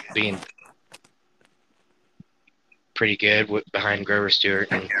just being pretty good behind Grover Stewart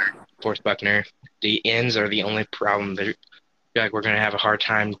and Forrest Buckner. The ends are the only problem. I feel like we're going to have a hard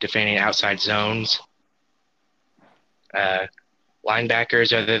time defending outside zones.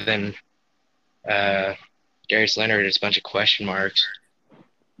 Linebackers, other than Darius Leonard, it's a bunch of question marks.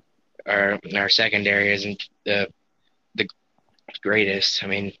 Our secondary isn't the greatest. I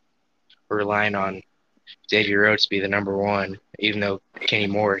mean, we're relying on Xavier Rhodes to be the number 1, even though Kenny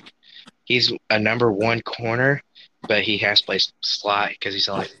Moore, he's a number 1 corner, but he has to play slot because he's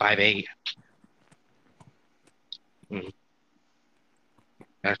only 5'8".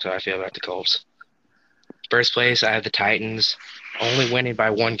 That's how I feel about the Colts. First place, I have the Titans, only winning by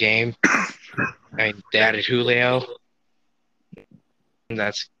 1 game. I mean, they added Julio.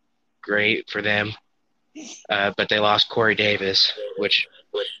 That's great for them. But they lost Corey Davis, which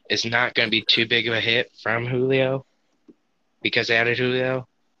is not going to be too big of a hit from Julio because they added Julio.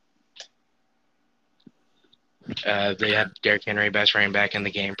 They have Derrick Henry, best running back in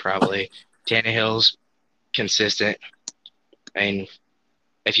the game, probably. Tannehill's consistent. I mean,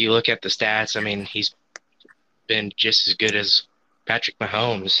 if you look at the stats, I mean, he's been just as good as Patrick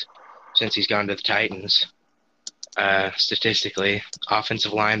Mahomes since he's gone to the Titans. Statistically,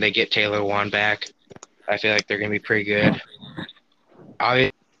 offensive line, they get Taylor Wan back. I feel like they're going to be pretty good.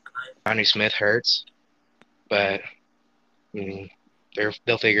 Obviously, Johnny Smith hurts, but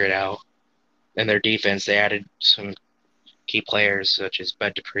they'll figure it out. And their defense, they added some key players such as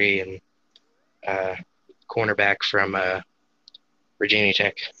Bud Dupree and cornerback from Virginia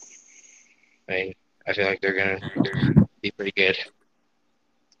Tech. I mean, I feel like they're going to be pretty good.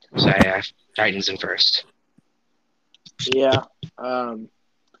 So I have Titans in first. Yeah. I'm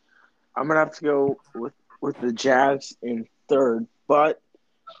going to have to go with the Jags in third, but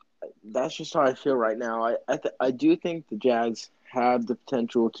that's just how I feel right now. I do think the Jags have the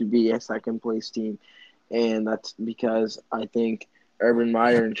potential to be a second-place team, and that's because I think Urban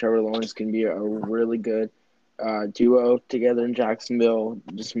Meyer and Trevor Lawrence can be a really good duo together in Jacksonville.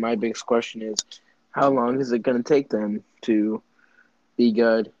 Just my biggest question is, how long is it going to take them to be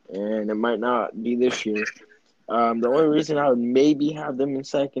good? And it might not be this year. The only reason I would maybe have them in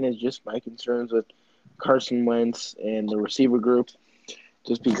second is just my concerns with Carson Wentz and the receiver group,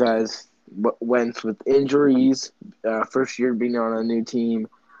 just because Wentz with injuries, first year being on a new team,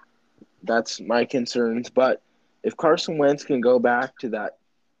 that's my concerns. But if Carson Wentz can go back to that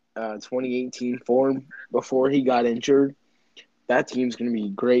 2018 form before he got injured, that team's going to be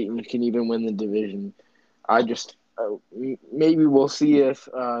great and can even win the division. Maybe we'll see if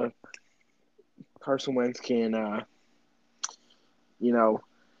Carson Wentz can,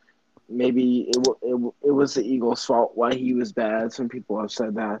 maybe it was the Eagles' fault why he was bad. Some people have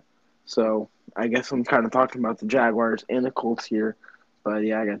said that. So I guess I'm kind of talking about the Jaguars and the Colts here. But,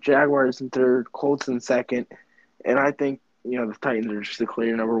 yeah, I got Jaguars in third, Colts in second. And I think, the Titans are just the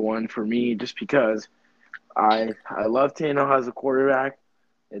clear number 1 for me just because I love Tannehill as a quarterback.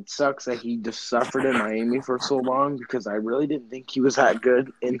 It sucks that he just suffered in Miami for so long because I really didn't think he was that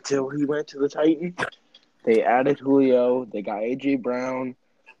good until he went to the Titans. They added Julio. They got A.J. Brown.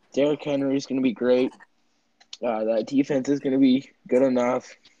 Derrick Henry is going to be great. That defense is going to be good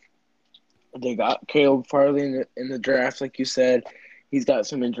enough. They got Caleb Farley in the draft, like you said. He's got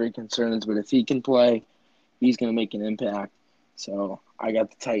some injury concerns, but if he can play, he's going to make an impact. So I got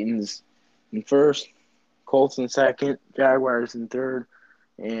the Titans in first, Colts in second, Jaguars in third,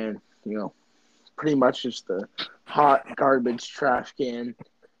 and, pretty much just the hot garbage trash can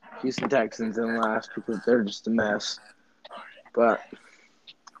Houston Texans in last because they're just a mess. But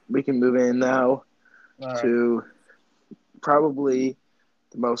we can move in now to probably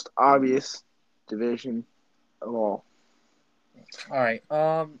the most obvious division of all. All right.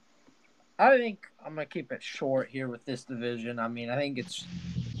 I think I'm going to keep it short here with this division. I mean, I think it's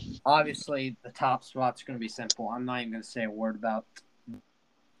obviously the top spot's going to be simple. I'm not even going to say a word about, but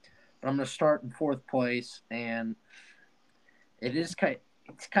I'm going to start in fourth place, and it's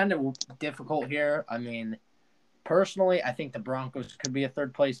kind of difficult here. I mean, personally, I think the Broncos could be a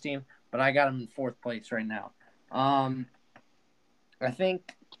third place team, but I got them in fourth place right now. I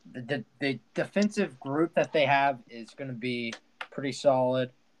think the defensive group that they have is going to be pretty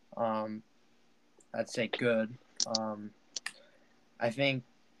solid. I'd say good. I think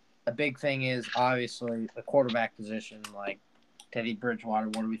a big thing is obviously the quarterback position, like Teddy Bridgewater.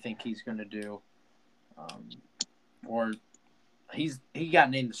 What do we think he's going to do? Or he got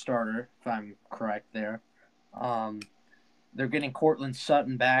named the starter, if I'm correct there. They're getting Cortland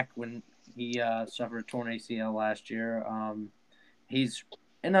Sutton back when he suffered a torn ACL last year. He's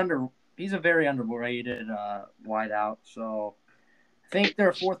a very underrated wideout. So I think they're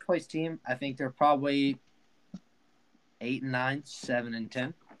a fourth place team. I think they're probably 8 and 9, 7 and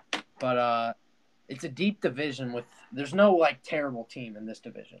 10. But it's a deep division there's no like terrible team in this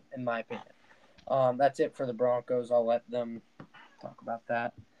division, in my opinion. That's it for the Broncos. I'll let them talk about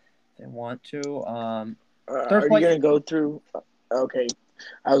that if they want to. Are you going to go through? Okay.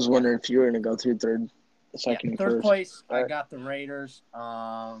 I was wondering if you were going to go through second, third first. place, All right. I got the Raiders.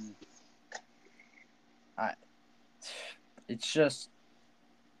 It's just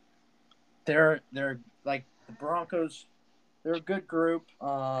they're like the Broncos. They're a good group.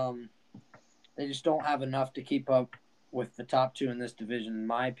 They just don't have enough to keep up with the top two in this division, in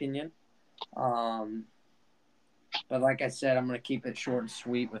my opinion. But like I said, I'm going to keep it short and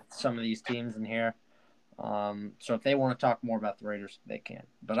sweet with some of these teams in here. So if they want to talk more about the Raiders, they can.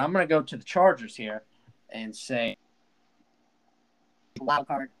 But I'm going to go to the Chargers here and say wild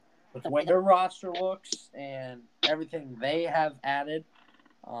card with the way their roster looks and everything they have added.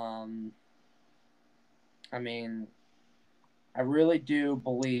 I mean, I really do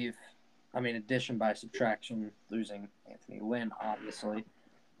believe, addition by subtraction, losing Anthony Lynn, obviously.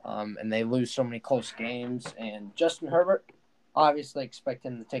 And they lose so many close games. And Justin Herbert, obviously expect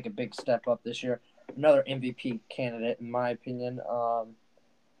him to take a big step up this year. Another MVP candidate, in my opinion.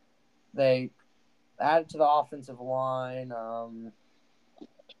 They added to the offensive line.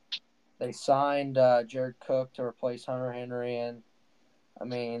 They signed Jared Cook to replace Hunter Henry. And,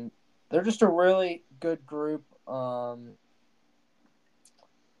 they're just a really good group.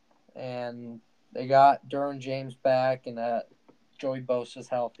 And they got Derwin James back, and Joey Bosa's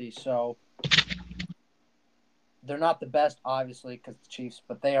healthy. So they're not the best, obviously, because the Chiefs,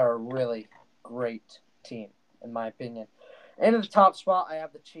 but they are a really great team, in my opinion. And in the top spot, I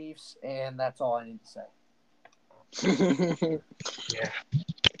have the Chiefs, and that's all I need to say.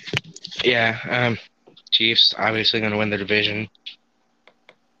 Yeah. Chiefs obviously going to win the division.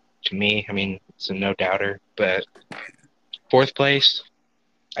 To me, it's a no doubter. But fourth place,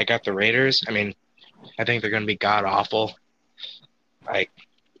 I got the Raiders. I think they're going to be god awful.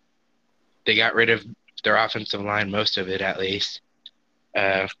 They got rid of their offensive line, most of it at least.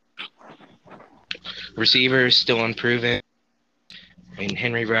 Receivers still unproven.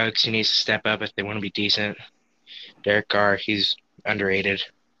 Henry Ruggs, he needs to step up if they want to be decent. Derek Carr, he's underrated.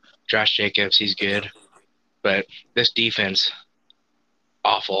 Josh Jacobs, he's good. But this defense,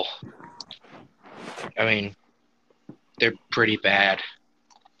 awful. They're pretty bad.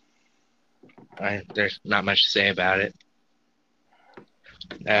 There's not much to say about it.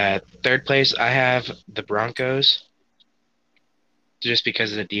 Third place, I have the Broncos, just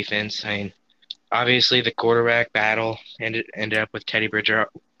because of the defense. Obviously the quarterback battle ended up with Teddy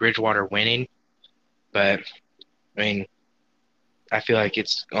Bridgewater winning, but I feel like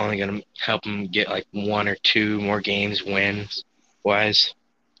it's only going to help them get like 1 or 2 more games wins-wise,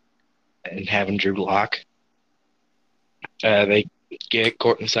 and having Drew Lock. They get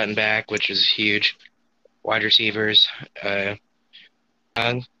Cortland Sutton back, which is huge. Wide receivers, I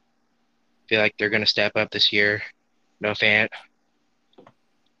feel like they're going to step up this year. No Fant.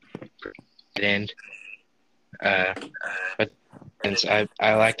 End. But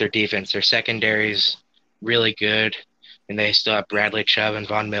I like their defense. Their secondary is really good, and they still have Bradley Chubb and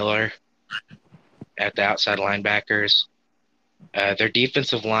Von Miller at the outside linebackers. Their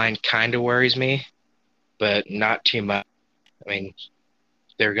defensive line kind of worries me, but not too much.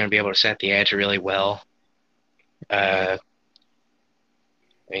 They're going to be able to set the edge really well. That's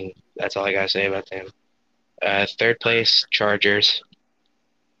all I got to say about them. Third place, Chargers.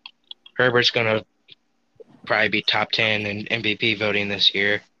 Herbert's going to probably be top 10 in MVP voting this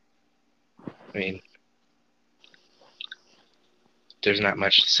year. There's not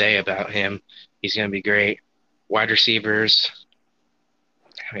much to say about him. He's going to be great. Wide receivers,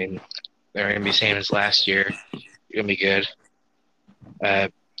 they're going to be same as last year. Going to be good.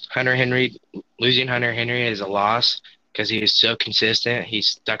 Losing Hunter Henry is a loss because he was so consistent. He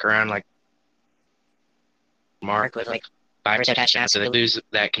stuck around like Mark with like 5 or 6 touchdowns, so they lose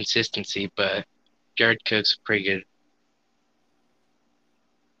that consistency. But Jared Cook's pretty good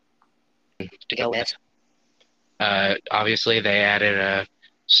to go with. Obviously, they added a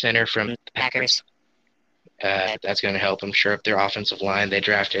center from the Packers. That's going to help them shore up their offensive line. They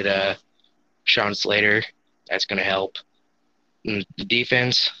drafted Sean Slater. That's going to help. And the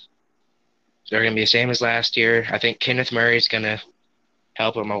defense, they're going to be the same as last year. I think Kenneth Murray is going to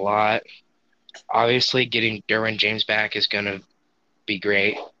help them a lot. Obviously, getting Derwin James back is going to be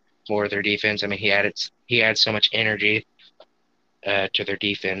great for their defense. I mean, he adds so much energy to their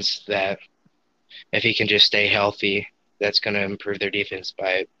defense that if he can just stay healthy, that's going to improve their defense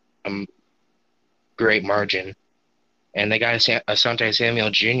by a great margin. And they got Asante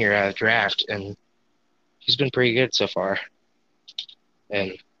Samuel Jr. out of the draft, and he's been pretty good so far.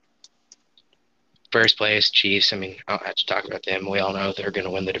 And first place, Chiefs, I mean, I don't have to talk about them. We all know they're going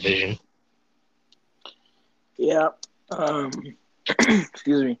to win the division. Yeah.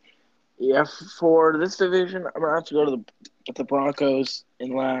 Excuse me. Yeah, for this division, I'm going to have to go to the Broncos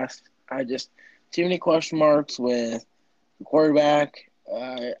in last. Too many question marks with the quarterback.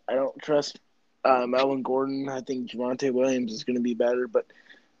 I don't trust Melvin Gordon. I think Javonte Williams is going to be better, but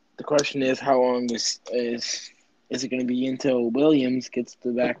the question is how long is it going to be until Williams gets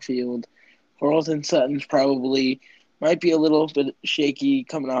the backfield? Cortland Sutton's probably might be a little bit shaky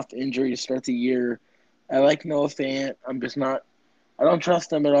coming off the injury to start the year. I like Noah Fant. I don't trust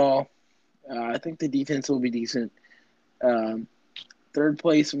them at all. I think the defense will be decent. Third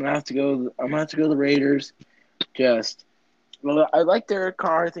place, I'm gonna have to go the Raiders. I like Derek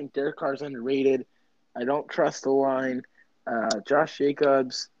Carr. I think Derek Carr's underrated. I don't trust the line. Josh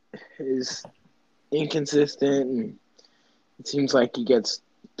Jacobs is inconsistent, and it seems like he gets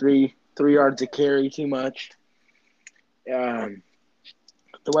three yards a carry too much. The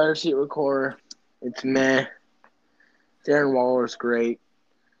wide receiver core, it's meh. Darren Waller's great.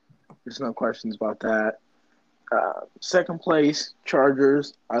 There's no questions about that. Second place,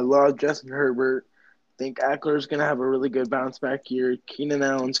 Chargers. I love Justin Herbert. I think Eckler's going to have a really good bounce back year. Keenan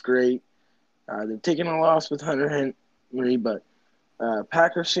Allen's great. They're taking a loss with Hunter Henry, but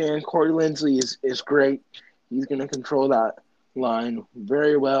Packers fan Corey Linsley is great. He's going to control that line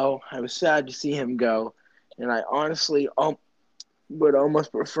very well. I was sad to see him go, and I honestly would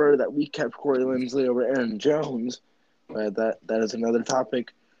almost prefer that we kept Corey Linsley over Aaron Jones, but that is another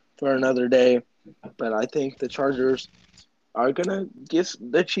topic for another day. But I think the Chargers are going to give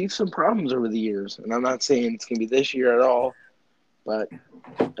the Chiefs some problems over the years. And I'm not saying it's going to be this year at all, but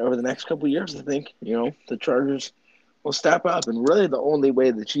over the next couple of years, I think, the Chargers will step up. And really the only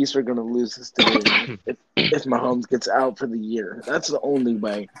way the Chiefs are going to lose this division if Mahomes gets out for the year. That's the only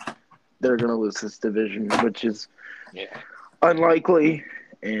way they're going to lose this division, which is unlikely,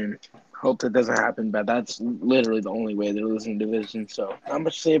 and hope that doesn't happen. But that's literally the only way they're losing the division. So not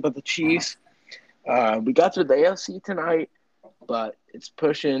much to say about the Chiefs. We got through the AFC tonight, but it's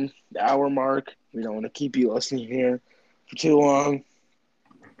pushing the hour mark. We don't want to keep you listening here for too long.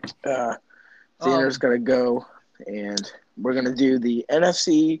 Xander's got to go, and we're going to do the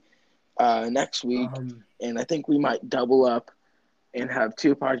NFC next week, and I think we might double up and have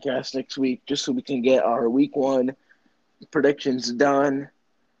 2 podcasts next week just so we can get our week 1 predictions done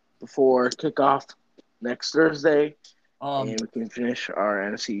before kickoff next Thursday, and we can finish our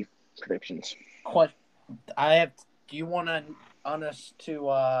NFC predictions. Do you want us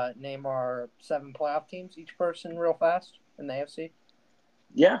to name our 7 playoff teams, each person, real fast in the AFC?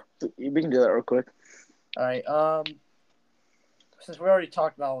 Yeah, we can do that real quick. All right. Since we already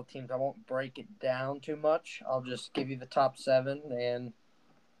talked about all the teams, I won't break it down too much. I'll just give you the top 7, and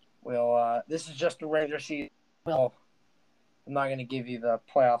we'll. This is just a regular season. Well, I'm not going to give you the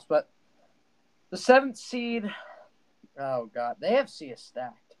playoffs, but the 7th seed. Oh God, the AFC is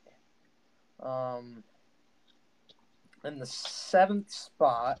stacked. In the 7th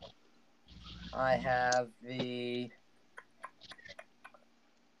spot, I have it's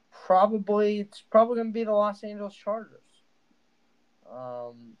probably going to be the Los Angeles Chargers.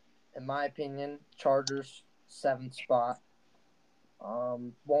 In my opinion, Chargers 7th spot.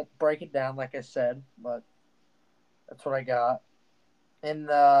 Won't break it down like I said, but that's what I got. In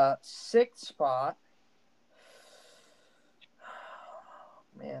the 6th spot,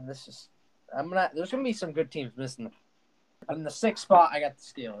 man, there's gonna be some good teams missing. In the 6th spot, I got the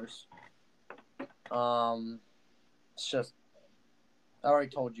Steelers. It's just I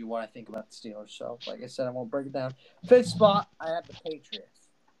already told you what I think about the Steelers, so like I said, I won't break it down. 5th spot, I have the Patriots.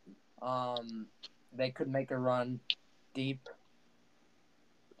 They could make a run deep.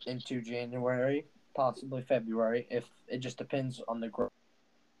 into January, possibly February. If it just depends on the growth.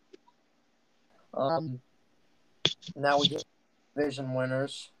 Now we get division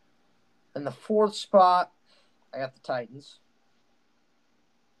winners. In the fourth spot, I got the Titans.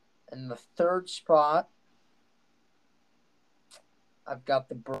 In the third spot, I've got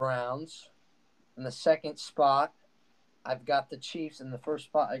the Browns. In the second spot, I've got the Chiefs. In the first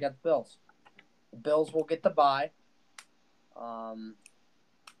spot, I got the Bills. The Bills will get the bye.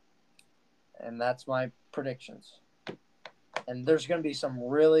 And that's my predictions. And there's going to be some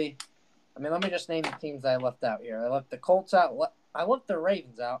really – let me just name the teams I left out here. I left the Colts out. I left the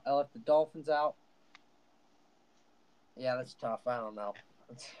Ravens out. I left the Dolphins out. Yeah, that's tough. I don't know.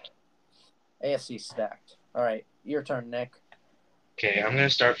 AFC stacked. All right, your turn, Nick. Okay, I'm going to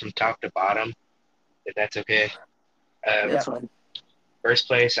start from top to bottom, if that's okay. That's fine. First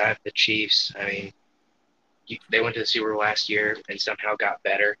place, I have the Chiefs. They went to the Super Bowl last year and somehow got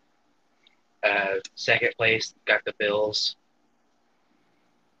better. Second place, got the Bills.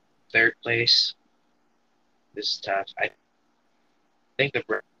 Third place, this is tough. I think the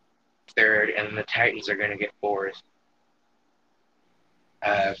Browns third, and the Titans are going to get fourth.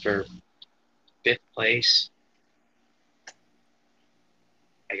 For fifth place,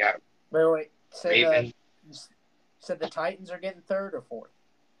 I got Wait. Ravens. Said the Titans are getting third or fourth?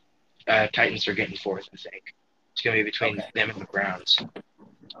 Titans are getting fourth, I think. It's going to be between them and the Browns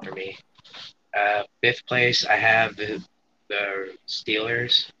for me. Fifth place, I have the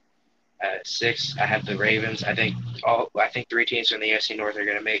Steelers. Sixth, I have the Ravens. I think three teams from the AFC North are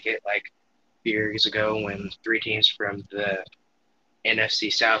going to make it, like a few years ago when three teams from the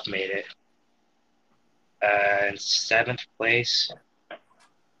NFC South made it. In seventh place,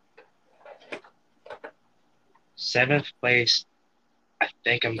 I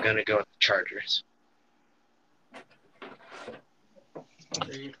think I'm going to go with the Chargers.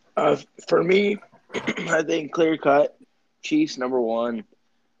 For me, I think clear cut. Chiefs number 1,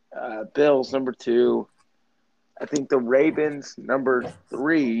 Bills number 2. I think the Ravens number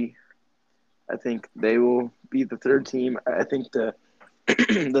 3. I think they will be the third team. I think the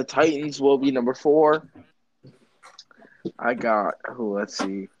the Titans will be number 4. I got let's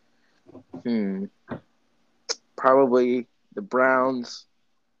see. Probably the Browns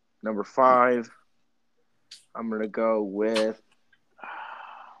number 5. I'm gonna go with.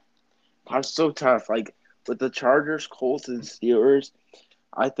 That's so tough. Like with the Chargers, Colts, and Steelers,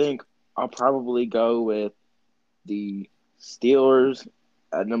 I think I'll probably go with the Steelers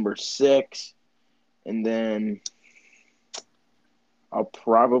at number 6, and then I'll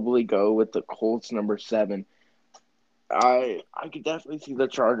probably go with the Colts number 7. I could definitely see the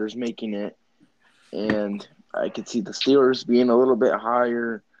Chargers making it, and I could see the Steelers being a little bit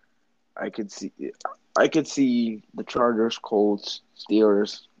higher. I could see the Chargers, Colts,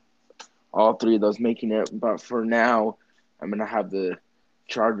 Steelers, all three of those making it. But for now, I'm going to have the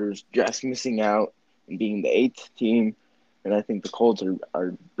Chargers just missing out and being the 8th team. And I think the Colts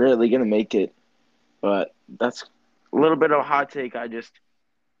are barely going to make it. But that's a little bit of a hot take. I don't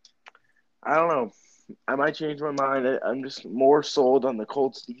know. I might change my mind. I'm just more sold on the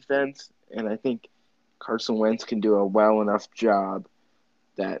Colts defense. And I think Carson Wentz can do a well enough job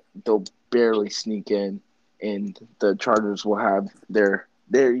that they'll barely sneak in. And the Chargers will have their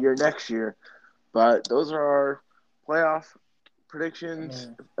year next year. But those are our playoff predictions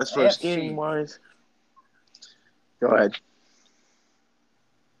as far as scheming wise. Go ahead.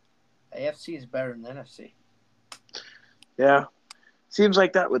 AFC is better than NFC. Yeah. Seems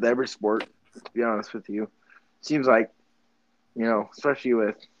like that with every sport, to be honest with you. Seems like, especially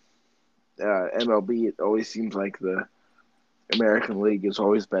with MLB, it always seems like the American League is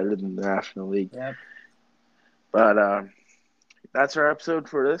always better than the National League. Yep. But that's our episode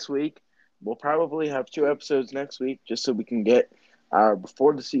for this week. We'll probably have 2 episodes next week just so we can get our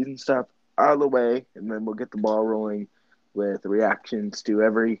before the season stuff out of the way, and then we'll get the ball rolling with reactions to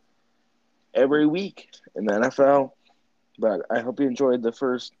every week in the NFL. But I hope you enjoyed the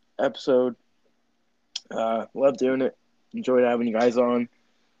first episode. Love doing it. Enjoyed having you guys on.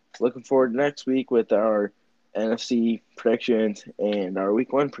 Looking forward to next week with our NFC predictions and our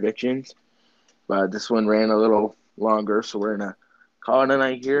week 1 predictions. But this one ran a little longer, so we're going to call it a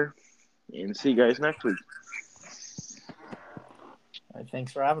night here and see you guys next week. All right,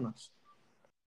 thanks for having us.